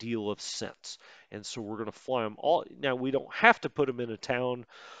great deal of sense. And so we're going to fly them all. Now, we don't have to put them in a town.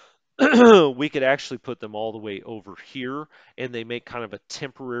 We could actually put them all the way over here and they make kind of a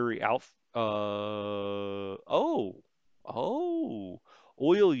temporary oh,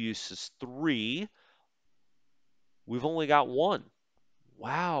 oil use is 3. We've only got 1.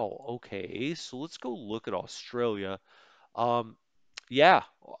 Wow. Okay. So let's go look at Australia. Um, yeah,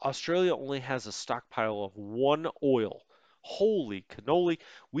 Australia only has a stockpile of 1 oil. Holy cannoli.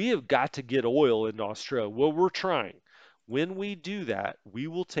 We have got to get oil into Australia. Well, we're trying. When we do that, we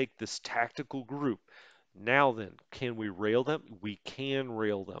will take this tactical group. Now then, can we rail them? We can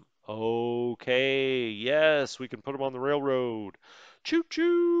rail them. Okay, yes, we can put them on the railroad. Choo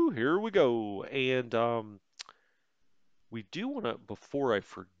choo, here we go. And we do want to, before I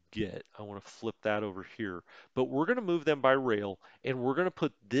forget, I want to flip that over here. But we're going to move them by rail, and we're going to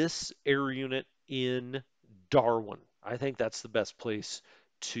put this air unit in Darwin. I think that's the best place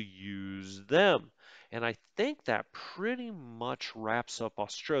to use them. And I think that pretty much wraps up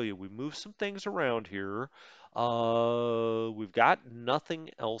Australia. We moved some things around here. We've got nothing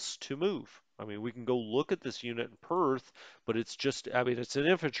else to move. I mean, we can go look at this unit in Perth, but it's just, I mean, it's an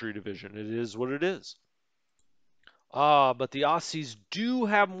infantry division. It is what it is. But the Aussies do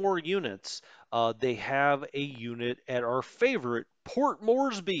have more units. They have a unit at our favorite, Port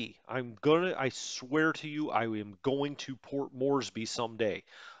Moresby. I swear to you, I am going to Port Moresby someday.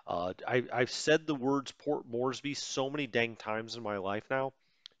 I've said the words Port Moresby so many dang times in my life now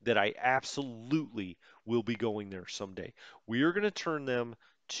that I absolutely will be going there someday. We are going to turn them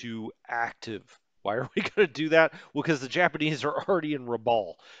to active. Why are we going to do that? Well, because the Japanese are already in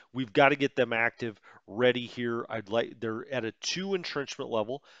Rabaul. We've got to get them active ready here. They're at a 2 entrenchment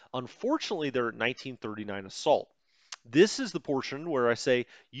level. Unfortunately, they're at 1939 assault. This is the portion where I say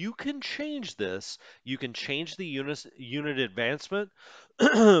you can change this. You can change the unit advancement,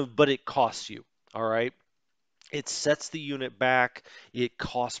 but it costs you. All right. It sets the unit back. It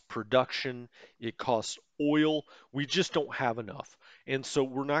costs production. It costs oil. We just don't have enough. And so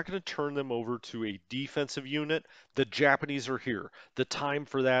we're not going to turn them over to a defensive unit. The Japanese are here. The time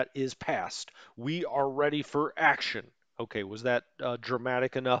for that is past. We are ready for action. Okay, was that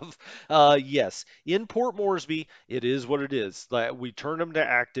dramatic enough? Yes. In Port Moresby, it is what it is. We turn them to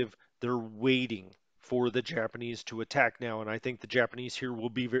active. They're waiting for the Japanese to attack now, and I think the Japanese here will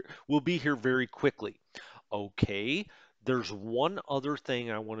be here very quickly. Okay, there's one other thing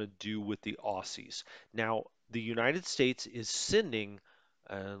I want to do with the Aussies. Now, the United States is sending,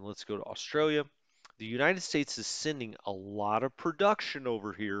 and let's go to Australia. The United States is sending a lot of production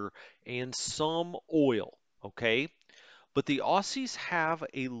over here and some oil. Okay, but the Aussies have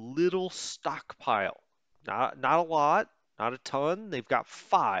a little stockpile. Not a lot, not a ton. They've got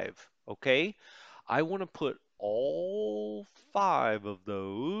five, okay? I want to put all five of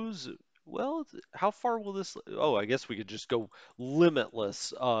those. Well, how far will this? Oh, I guess we could just go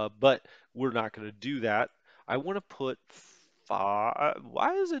limitless, but we're not going to do that. I want to put five.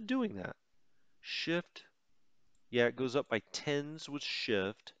 Why is it doing that? Shift. Yeah, it goes up by tens with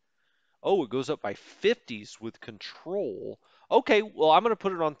shift. Oh, it goes up by 50s with control. Okay, well, I'm going to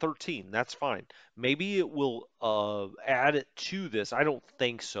put it on 13. That's fine. Maybe it will add it to this. I don't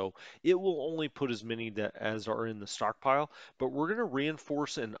think so. It will only put as many that as are in the stockpile, but we're going to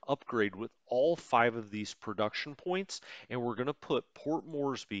reinforce and upgrade with all five of these production points, and we're going to put Port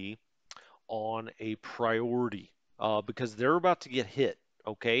Moresby on a priority because they're about to get hit.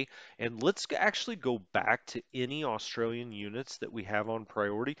 Okay, and let's actually go back to any Australian units that we have on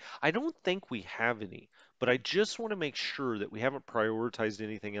priority. I don't think we have any, but I just want to make sure that we haven't prioritized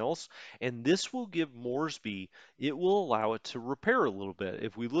anything else. And this will give Moresby, it will allow it to repair a little bit.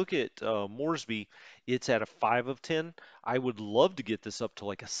 If we look at Moresby, it's at a 5 of 10. I would love to get this up to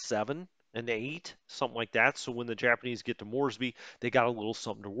like a 7, an 8, something like that. So when the Japanese get to Moresby, they got a little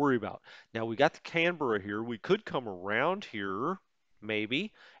something to worry about. Now we got the Canberra here. We could come around here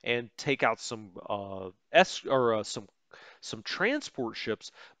maybe and take out some s or some transport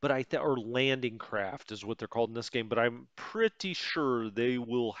ships, but or landing craft is what they're called in this game. But I'm pretty sure they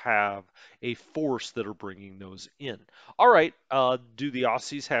will have a force that are bringing those in. All right. Do the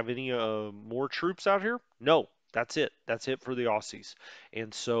Aussies have any more troops out here? No. That's it. That's it for the Aussies.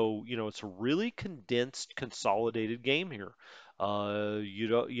 And so, it's a really condensed, consolidated game here.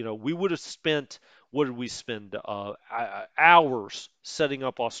 We would have spent, what did we spend? Hours setting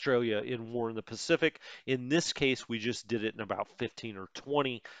up Australia in War in the Pacific. In this case, we just did it in about 15 or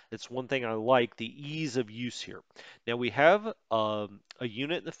 20. It's one thing I like, the ease of use here. Now we have a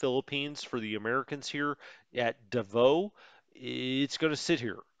unit in the Philippines for the Americans here at Davao. It's going to sit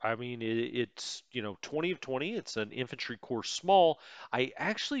here. I mean, it's 20 of 20. It's an infantry corps small. I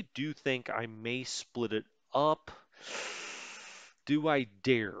actually do think I may split it up. Do I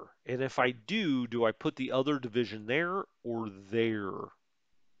dare? And if I do I put the other division there or there?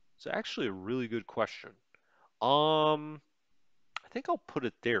 It's actually a really good question. Um, I think I'll put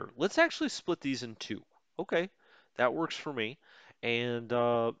it there. Let's actually split these in two. Okay, that works for me. And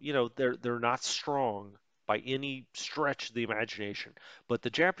they're not strong by any stretch of the imagination, but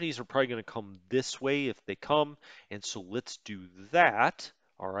the Japanese are probably going to come this way if they come, and so let's do that.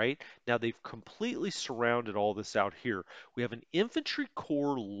 All right. Now they've completely surrounded all this out here. We have an infantry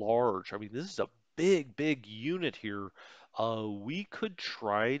corps large. I mean, this is a big, big unit here. We could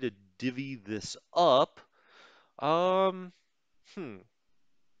try to divvy this up. Um, hmm.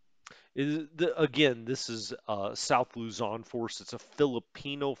 Again, this is South Luzon force. It's a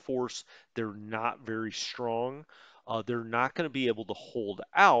Filipino force. They're not very strong. They're not going to be able to hold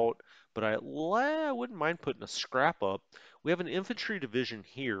out, but I wouldn't mind putting a scrap up. We have an infantry division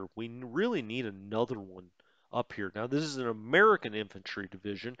here. We really need another one up here. Now, this is an American infantry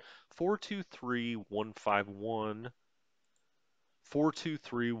division, 423151.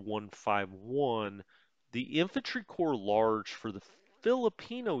 423151. The infantry corps large for the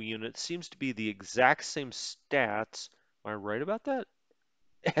Filipino unit seems to be the exact same stats. Am I right about that?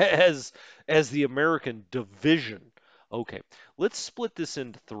 As the American division. Okay, let's split this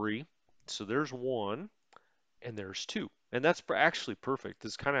into three. So there's one and there's two. And that's actually perfect.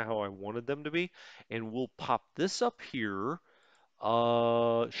 This is kind of how I wanted them to be. And we'll pop this up here.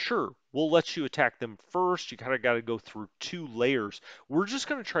 Sure, we'll let you attack them first. You kind of got to go through two layers. We're just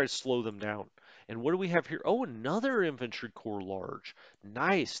going to try to slow them down. And what do we have here? Oh, another infantry corps large.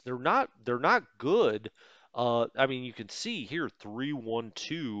 Nice. They're not good. I mean, you can see here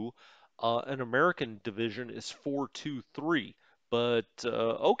 312. An American division is 423. But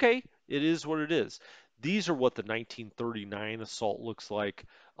okay, it is what it is. These are what the 1939 assault looks like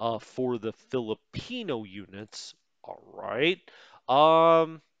for the Filipino units. All right.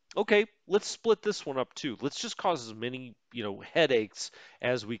 Okay, let's split this one up too. Let's just cause as many, headaches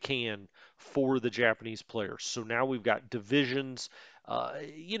as we can for the Japanese players. So now we've got divisions.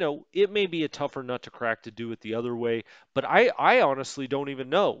 It may be a tougher nut to crack to do it the other way, but I honestly don't even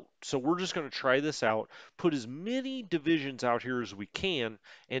know. So we're just going to try this out, put as many divisions out here as we can,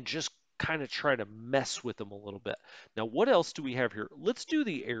 and just kind of try to mess with them a little bit. Now, what else do we have here? Let's do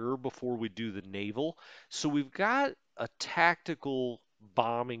the air before we do the naval. So we've got a tactical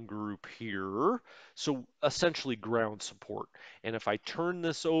bombing group here. So essentially ground support. And if I turn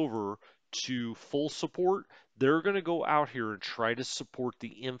this over to full support, they're going to go out here and try to support the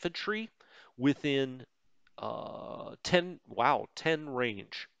infantry within 10, wow, 10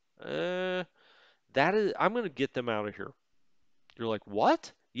 range. Uh, that is, I'm going to get them out of here. You're like,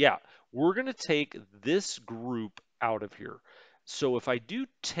 what? Yeah, we're going to take this group out of here. So if I do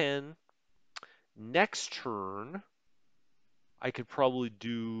 10 next turn, I could probably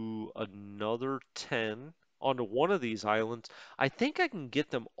do another 10 onto one of these islands. I think I can get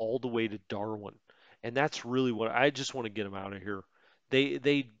them all the way to Darwin. And that's really what I just want to get them out of here.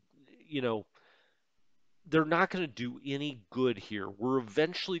 They, you know, they're not going to do any good here. We're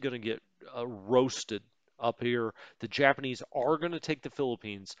eventually going to get roasted up here. The Japanese are going to take the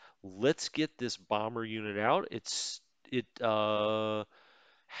Philippines. Let's get this bomber unit out. It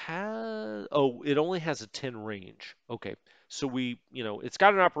has it only has a 10 range. Okay. So it's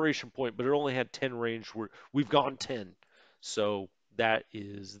got an operation point, but it only had 10 range. We've gone 10. So that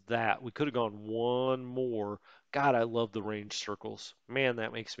is that. We could have gone one more. God, I love the range circles. Man,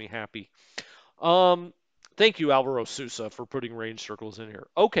 that makes me happy. Um, Thank you, Alvaro Sousa, for putting range circles in here.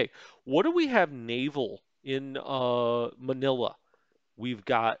 Okay, what do we have naval in Manila? We've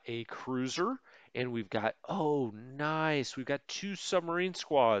got a cruiser, and we've got, oh, nice. We've got two submarine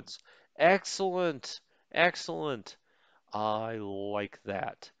squads. Excellent, excellent. I like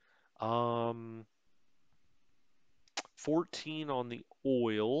that. Um, 14 on the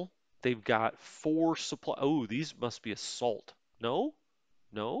oil. They've got four supply. Oh, these must be assault. No,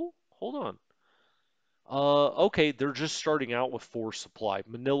 no, hold on. Okay, they're just starting out with four supply.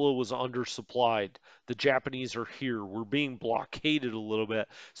 Manila was undersupplied. The Japanese are here. We're being blockaded a little bit.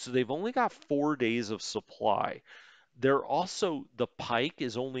 So they've only got 4 days of supply. They're also, the pike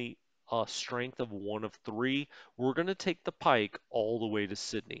is only a strength of one of three. We're going to take the pike all the way to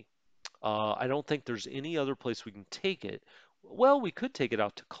Sydney. I don't think there's any other place we can take it. Well, we could take it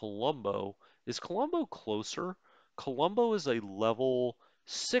out to Colombo. Is Colombo closer? Colombo is a level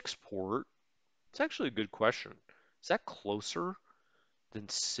 6 port. It's actually a good question. Is that closer than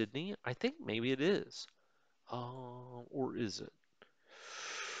Sydney? I think maybe it is. Or is it?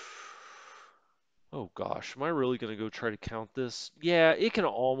 Oh gosh, am I really going to go try to count this? Yeah, it can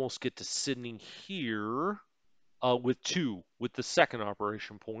almost get to Sydney here with the second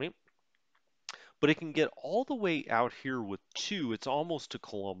operation point, but it can get all the way out here with two. It's almost to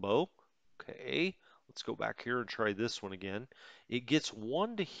Colombo. Okay, let's go back here and try this one again. It gets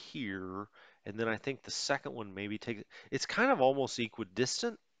one to here, and then I think the second one maybe takes. It's kind of almost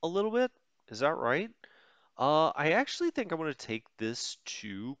equidistant a little bit. Is that right? I actually think I'm going to take this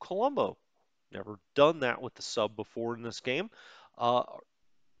to Colombo. Never done that with the sub before in this game. Uh,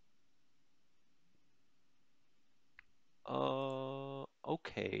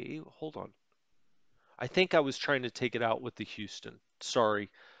 okay, hold on. I think I was trying to take it out with the Houston. Sorry.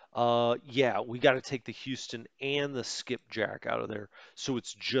 Yeah, we got to take the Houston and the skipjack out of there. So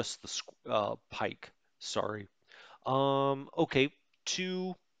it's just the pike. Sorry. Okay,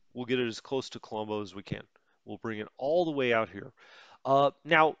 two. We'll get it as close to Colombo as we can. We'll bring it all the way out here.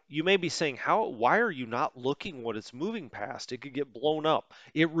 Now, you may be saying, why are you not looking what it's moving past? It could get blown up.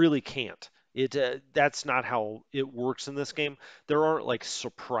 It really can't. That's not how it works in this game. There aren't like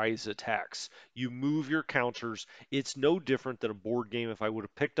surprise attacks. You move your counters. It's no different than a board game. If I would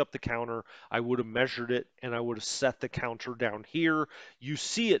have picked up the counter, I would have measured it and I would have set the counter down here. You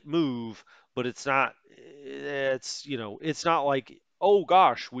see it move, but it's not like, oh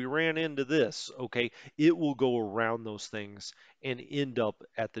gosh, we ran into this. Okay, it will go around those things and end up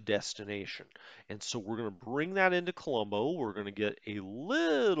at the destination. And so we're going to bring that into Colombo. We're going to get a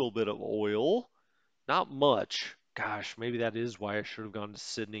little bit of oil, not much. Gosh, maybe that is why I should have gone to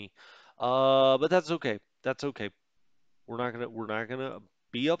Sydney. But that's okay. That's okay. We're not gonna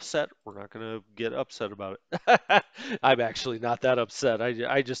be upset. We're not gonna get upset about it. I'm actually not that upset.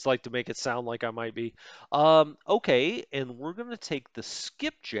 I just like to make it sound like I might be. Okay, and we're gonna take the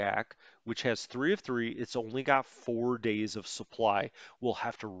skipjack, which has three of three. It's only got 4 days of supply. We'll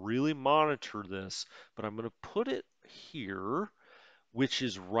have to really monitor this, but I'm gonna put it here, which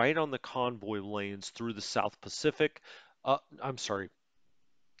is right on the convoy lanes through the South Pacific. I'm sorry,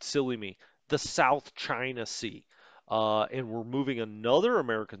 silly me, the South China Sea. And we're moving another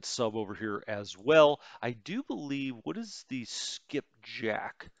American sub over here as well. I do believe, what is the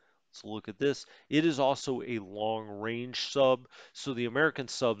Skipjack? Let's look at this. It is also a long range sub. So the American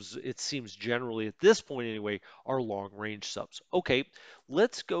subs, it seems generally at this point anyway, are long range subs. Okay,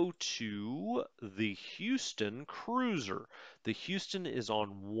 let's go to the Houston Cruiser. The Houston is on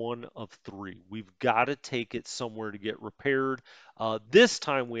one of three. We've got to take it somewhere to get repaired. This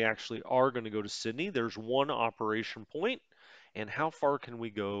time we actually are going to go to Sydney. There's one operation point, and how far can we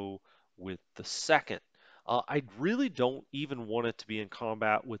go with the second? I really don't even want it to be in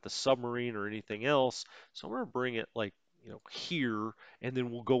combat with the submarine or anything else, so I'm going to bring it like, here, and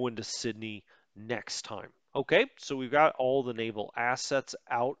then we'll go into Sydney next time. Okay, so we've got all the naval assets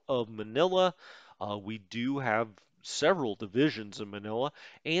out of Manila. We do have several divisions in Manila,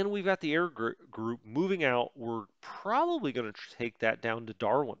 and we've got the group moving out. We're probably going to take that down to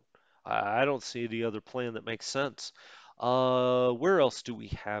Darwin. I don't see any other plan that makes sense. Where else do we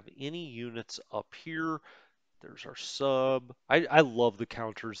have any units up here? There's our sub. I love the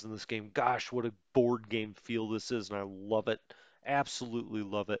counters in this game. Gosh, what a board game feel this is, and I love it. Absolutely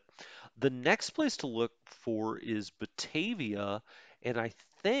love it. The next place to look for is Batavia, and I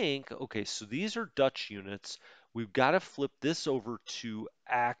think, okay, so these are Dutch units. We've got to flip this over to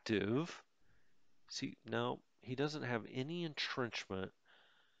active. See, no, he doesn't have any entrenchment.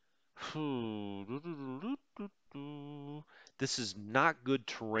 This is not good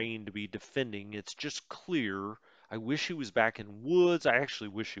terrain to be defending. It's just clear. I wish he was back in woods. I actually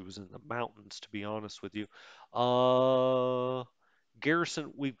wish he was in the mountains, to be honest with you. Uh,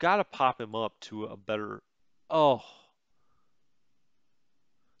 Garrison, we've got to pop him up to a better. Oh,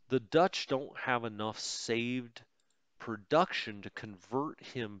 the Dutch don't have enough saved production to convert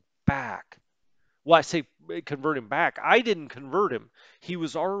him back. Well, I say convert him back. I didn't convert him. He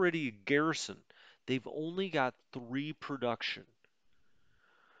was already a garrison. They've only got 3 production.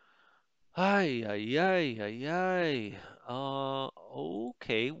 Ay, ay, ay, ay, ay.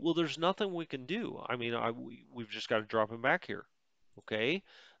 Okay. Well, there's nothing we can do. I mean, we've just got to drop him back here. Okay.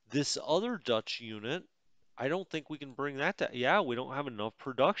 This other Dutch unit, I don't think we can bring that to. Yeah, we don't have enough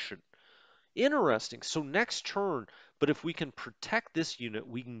production. Interesting. So next turn, but if we can protect this unit,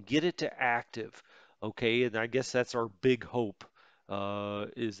 we can get it to active. Okay, and I guess that's our big hope.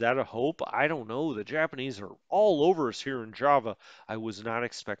 Is that a hope? I don't know. The Japanese are all over us here in Java. I was not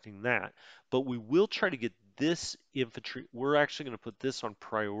expecting that. But we will try to get this infantry. We're actually going to put this on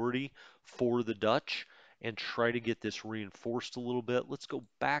priority for the Dutch and try to get this reinforced a little bit. Let's go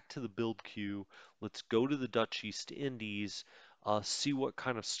back to the build queue. Let's go to the Dutch East Indies, see what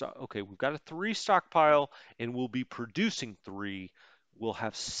kind of stock. Okay, we've got a 3 stockpile and we'll be producing 3. We'll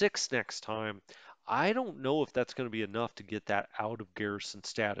have 6 next time. I don't know if that's going to be enough to get that out of garrison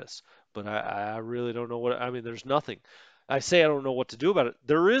status, but I really don't know what. I mean, there's nothing. I say I don't know what to do about it.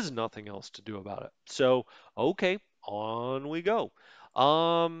 There is nothing else to do about it. So, okay, on we go.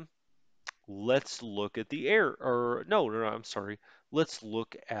 Um, let's look at the air, or no, I'm sorry. Let's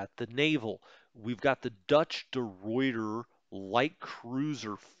look at the naval. We've got the Dutch De Ruyter light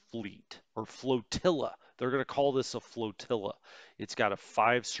cruiser fleet or flotilla. They're going to call this a flotilla. It's got a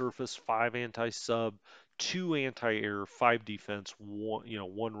 5 surface, 5 anti-sub, 2 anti-air, 5 defense,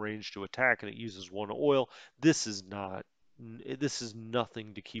 1 range to attack, and it uses 1 oil. This is not. This is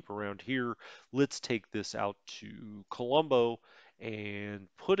nothing to keep around here. Let's take this out to Colombo and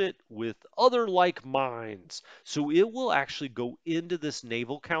put it with other like minds. So it will actually go into this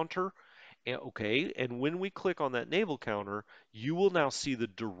naval counter. Okay, and when we click on that naval counter, you will now see the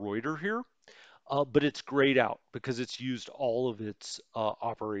De Ruyter here. But it's grayed out because it's used all of its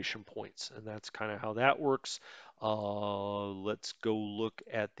operation points, and that's kind of how that works. Let's go look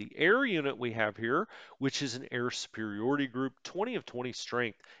at the air unit we have here, which is an air superiority group, 20 of 20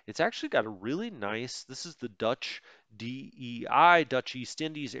 strength. It's actually got a really nice, this is the Dutch DEI, Dutch East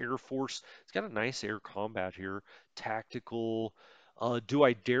Indies Air Force. It's got a nice air combat here, tactical. Do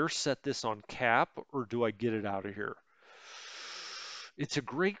I dare set this on cap or do I get it out of here? It's a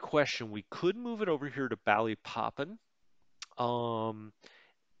great question. We could move it over here to Ballypoppin, um,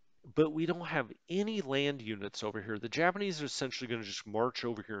 but we don't have any land units over here. The Japanese are essentially going to just march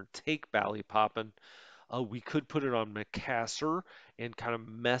over here and take Ballypoppin. We could put it on Macassar and kind of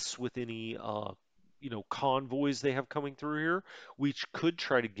mess with any, convoys they have coming through here. We could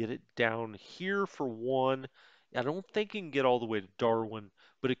try to get it down here for one. I don't think it can get all the way to Darwin,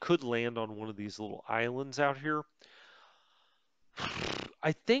 but it could land on one of these little islands out here.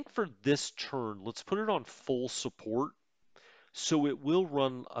 I think for this turn, let's put it on full support so it will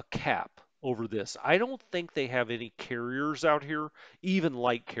run a cap over this. I don't think they have any carriers out here, even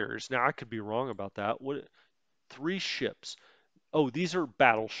light carriers. Now, I could be wrong about that. What, 3 ships? Oh, these are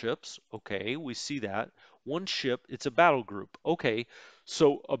battleships. Okay, we see that. 1 ship, it's a battle group. Okay,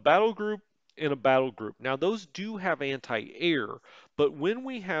 so a battle group and a battle group. Now, those do have anti-air, but when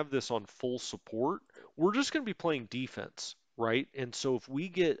we have this on full support, we're just going to be playing defense, right? And so if we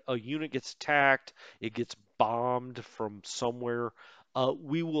get a unit gets attacked, it gets bombed from somewhere,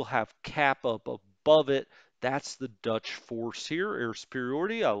 we will have cap up above it. That's the Dutch force here, air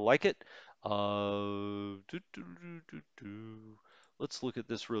superiority. I like it. Uh, do, do, do, do, do. Let's look at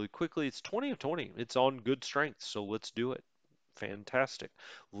this really quickly. It's 20 of 20. It's on good strength, so let's do it. Fantastic.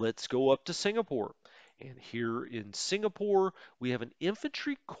 Let's go up to Singapore. And here in Singapore, we have an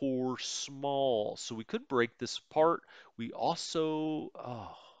infantry corps small. So we could break this apart. We also,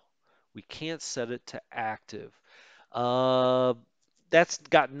 oh, we can't set it to active. Uh, that's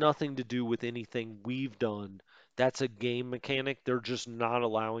got nothing to do with anything we've done. That's a game mechanic. They're just not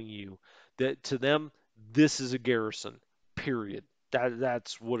allowing you. That to them, this is a garrison. Period.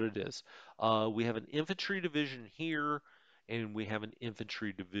 That's what it is. We have an infantry division here, and we have an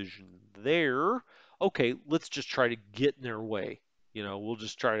infantry division there. Okay, let's just try to get in their way. We'll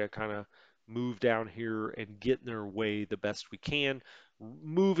just try to kind of move down here and get in their way the best we can.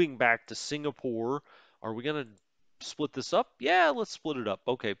 Moving back to Singapore, are we going to split this up? Yeah, let's split it up.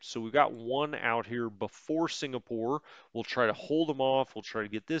 Okay, so we've got one out here before Singapore. We'll try to hold them off. We'll try to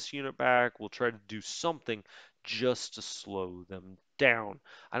get this unit back. We'll try to do something just to slow them down.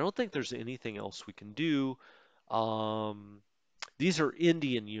 I don't think there's anything else we can do. Um, these are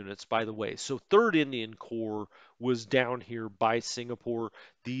Indian units, by the way. So 3rd Indian Corps was down here by Singapore.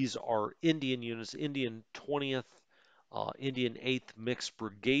 These are Indian units, Indian 20th, Indian 8th Mixed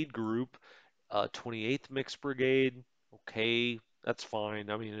Brigade Group, 28th Mixed Brigade. Okay, that's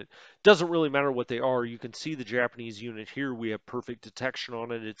fine. I mean, it doesn't really matter what they are. You can see the Japanese unit here. We have perfect detection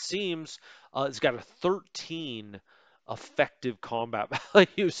on it. It seems it's got a 13 effective combat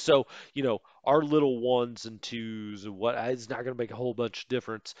value. So, our little ones and twos and what it's not going to make a whole bunch of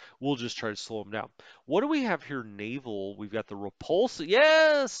difference. We'll just try to slow them down. What do we have here? Naval. We've got the Repulse.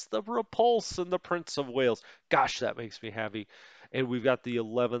 Yes, the Repulse and the Prince of Wales. Gosh, that makes me happy. And we've got the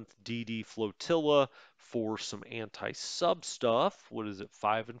 11th DD Flotilla for some anti-sub stuff. What is it?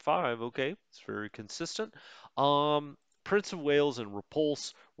 5 and 5. Okay, it's very consistent. Prince of Wales and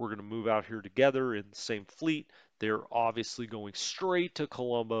Repulse, we're going to move out here together in the same fleet. They're obviously going straight to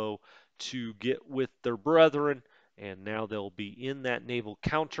Colombo to get with their brethren, and now they'll be in that naval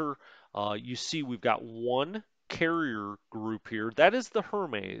counter. You see, we've got one carrier group here. That is the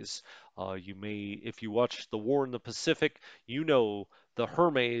Hermes. You may, if you watch the War in the Pacific, you know the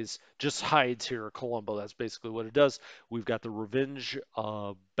Hermes just hides here at Colombo. That's basically what it does. We've got the Revenge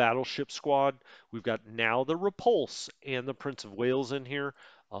battleship squad. We've got now the Repulse and the Prince of Wales in here.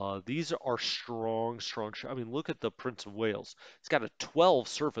 These are strong, strong. I mean, look at the Prince of Wales. It's got a 12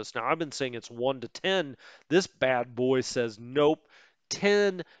 surface. Now, I've been saying it's 1 to 10. This bad boy says, nope,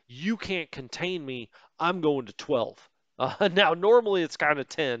 10, you can't contain me. I'm going to 12. Now, normally it's kind of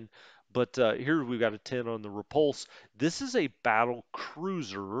 10, but here we've got a 10 on the Repulse. This is a battle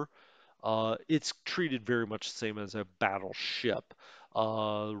cruiser. It's treated very much the same as a battleship.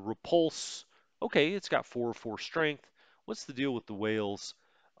 Repulse, okay, it's got 4 of 4 strength. What's the deal with the whales?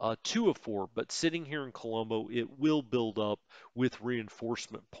 2 of 4, but sitting here in Colombo, it will build up with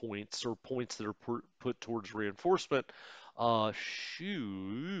reinforcement points or points that are put towards reinforcement.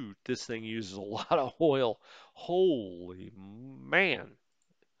 Shoot, this thing uses a lot of oil. Holy man.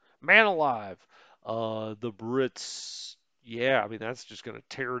 Man alive. The Brits, yeah, I mean, that's just going to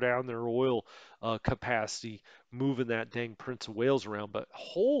tear down their oil capacity, moving that dang Prince of Wales around. But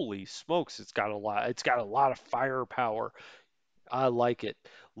holy smokes, it's got a lot. It's got a lot of firepower. I like it.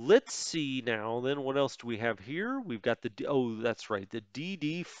 Let's see now. Then what else do we have here? We've got oh, that's right, the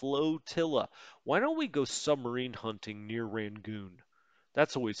DD Flotilla. Why don't we go submarine hunting near Rangoon?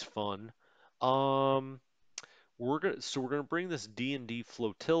 That's always fun. Um, we're gonna bring this D&D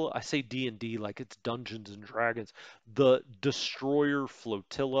flotilla. I say D&D like it's Dungeons and Dragons. The Destroyer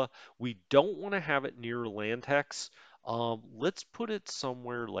flotilla. We don't want to have it near Lantex. Let's put it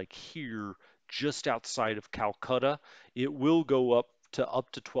somewhere like here, just outside of Calcutta. It will go up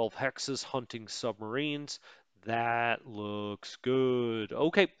to 12 hexes hunting submarines. That looks good.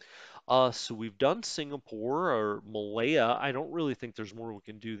 Okay. So we've done Singapore or Malaya. I don't really think there's more we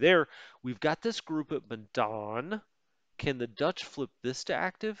can do there. We've got this group at Medan. Can the Dutch flip this to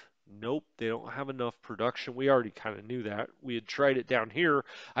active? Nope, they don't have enough production. We already kind of knew that. We had tried it down here.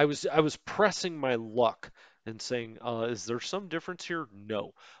 I was pressing my luck and saying, is there some difference here?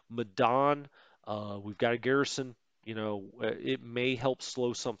 No. Medan, we've got a garrison. It may help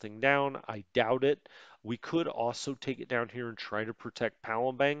slow something down. I doubt it. We could also take it down here and try to protect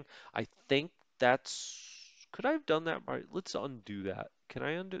Palembang. I think that's. Could I have done that right? Let's undo that. Can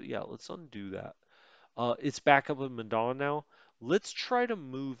I undo? Yeah, let's undo that. It's back up in Medan now. Let's try to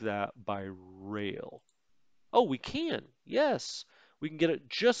move that by rail. Oh, we can. Yes. We can get it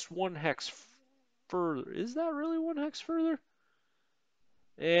just 1 hex further. Is that really 1 hex further?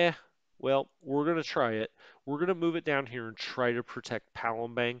 Eh, well, we're going to try it. We're going to move it down here and try to protect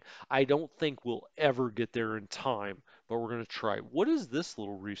Palembang. I don't think we'll ever get there in time, but we're going to try. What is this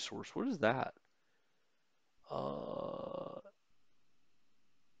little resource? What is that? Uh,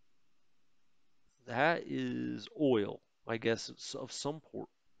 that is oil. I guess it's of some port.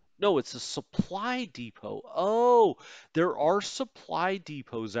 No, it's a supply depot. Oh, there are supply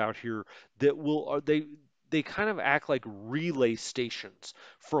depots out here that will are they kind of act like relay stations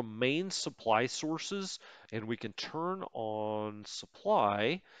from main supply sources, and we can turn on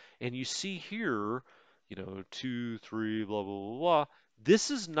supply, and you see here, two, three, blah blah blah blah.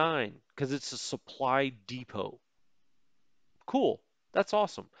 This is nine because it's a supply depot. Cool. That's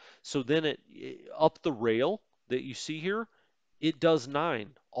awesome. So then up the rail that you see here, it does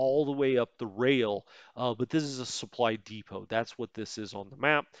nine all the way up the rail. But this is a supply depot. That's what this is on the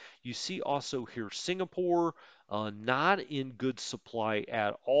map. You see also here Singapore, not in good supply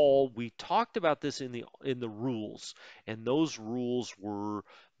at all. We talked about this in the rules, and those rules were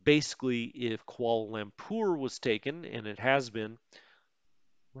basically if Kuala Lumpur was taken, and it has been,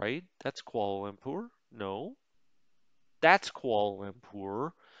 right? That's Kuala Lumpur. No. That's Kuala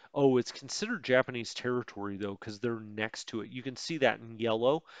Lumpur. Oh, it's considered Japanese territory though, because they're next to it. You can see that in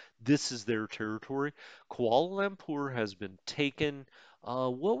yellow. This is their territory. Kuala Lumpur has been taken.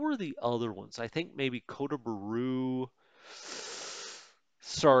 What were the other ones? I think maybe Kota Baru.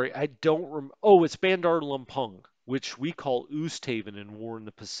 Sorry, I don't rem. Oh, it's Bandar Lampung, which we call Oosthaven in War in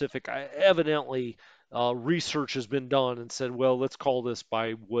the Pacific. Evidently, research has been done and said, well, let's call this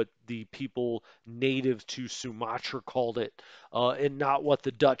by what the people native to Sumatra called it, and not what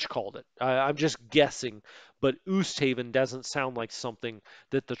the Dutch called it. I'm just guessing, but Oosthaven doesn't sound like something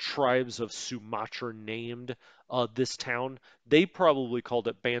that the tribes of Sumatra named this town. They probably called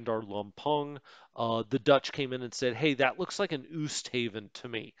it Bandar Lampung. The Dutch came in and said, hey, that looks like an Oosthaven to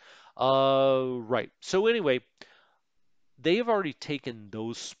me. Right. So anyway, they have already taken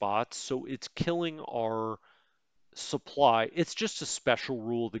those spots, so it's killing our supply. It's just a special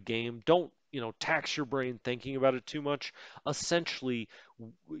rule of the game. Don't, tax your brain thinking about it too much. Essentially,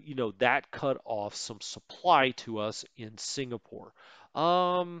 that cut off some supply to us in Singapore.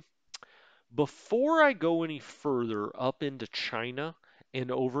 Um, before I go any further up into China and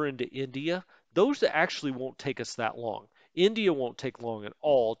over into India, those actually won't take us that long. India won't take long at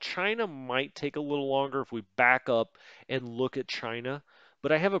all. China might take a little longer if we back up and look at China,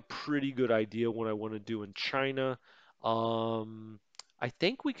 but I have a pretty good idea what I want to do in China. Um, I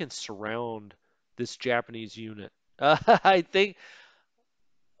think we can surround this Japanese unit. I think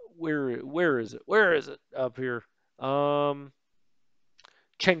where is it? Where is it? Up here. Um,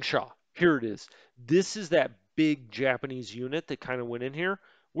 Changsha. Here it is. This is that big Japanese unit that kind of went in here.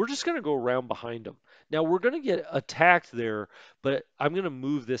 We're just going to go around behind them. Now we're going to get attacked there, but I'm going to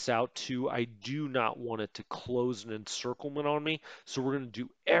move this out too. I do not want it to close an encirclement on me. So we're going to do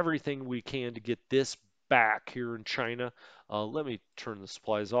everything we can to get this back here in China. Let me turn the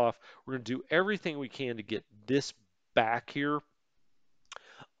supplies off. We're going to do everything we can to get this back here,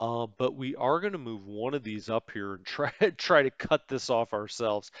 but we are going to move one of these up here and try to cut this off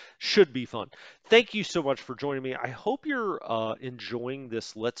ourselves. Should be fun. Thank you so much for joining me. I hope you're enjoying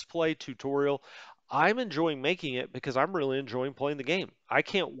this Let's Play tutorial. I'm enjoying making it because I'm really enjoying playing the game. I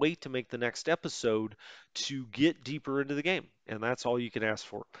can't wait to make the next episode to get deeper into the game, and that's all you can ask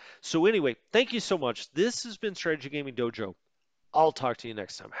for. So anyway, thank you so much. This has been Strategy Gaming Dojo. I'll talk to you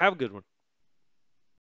next time. Have a good one.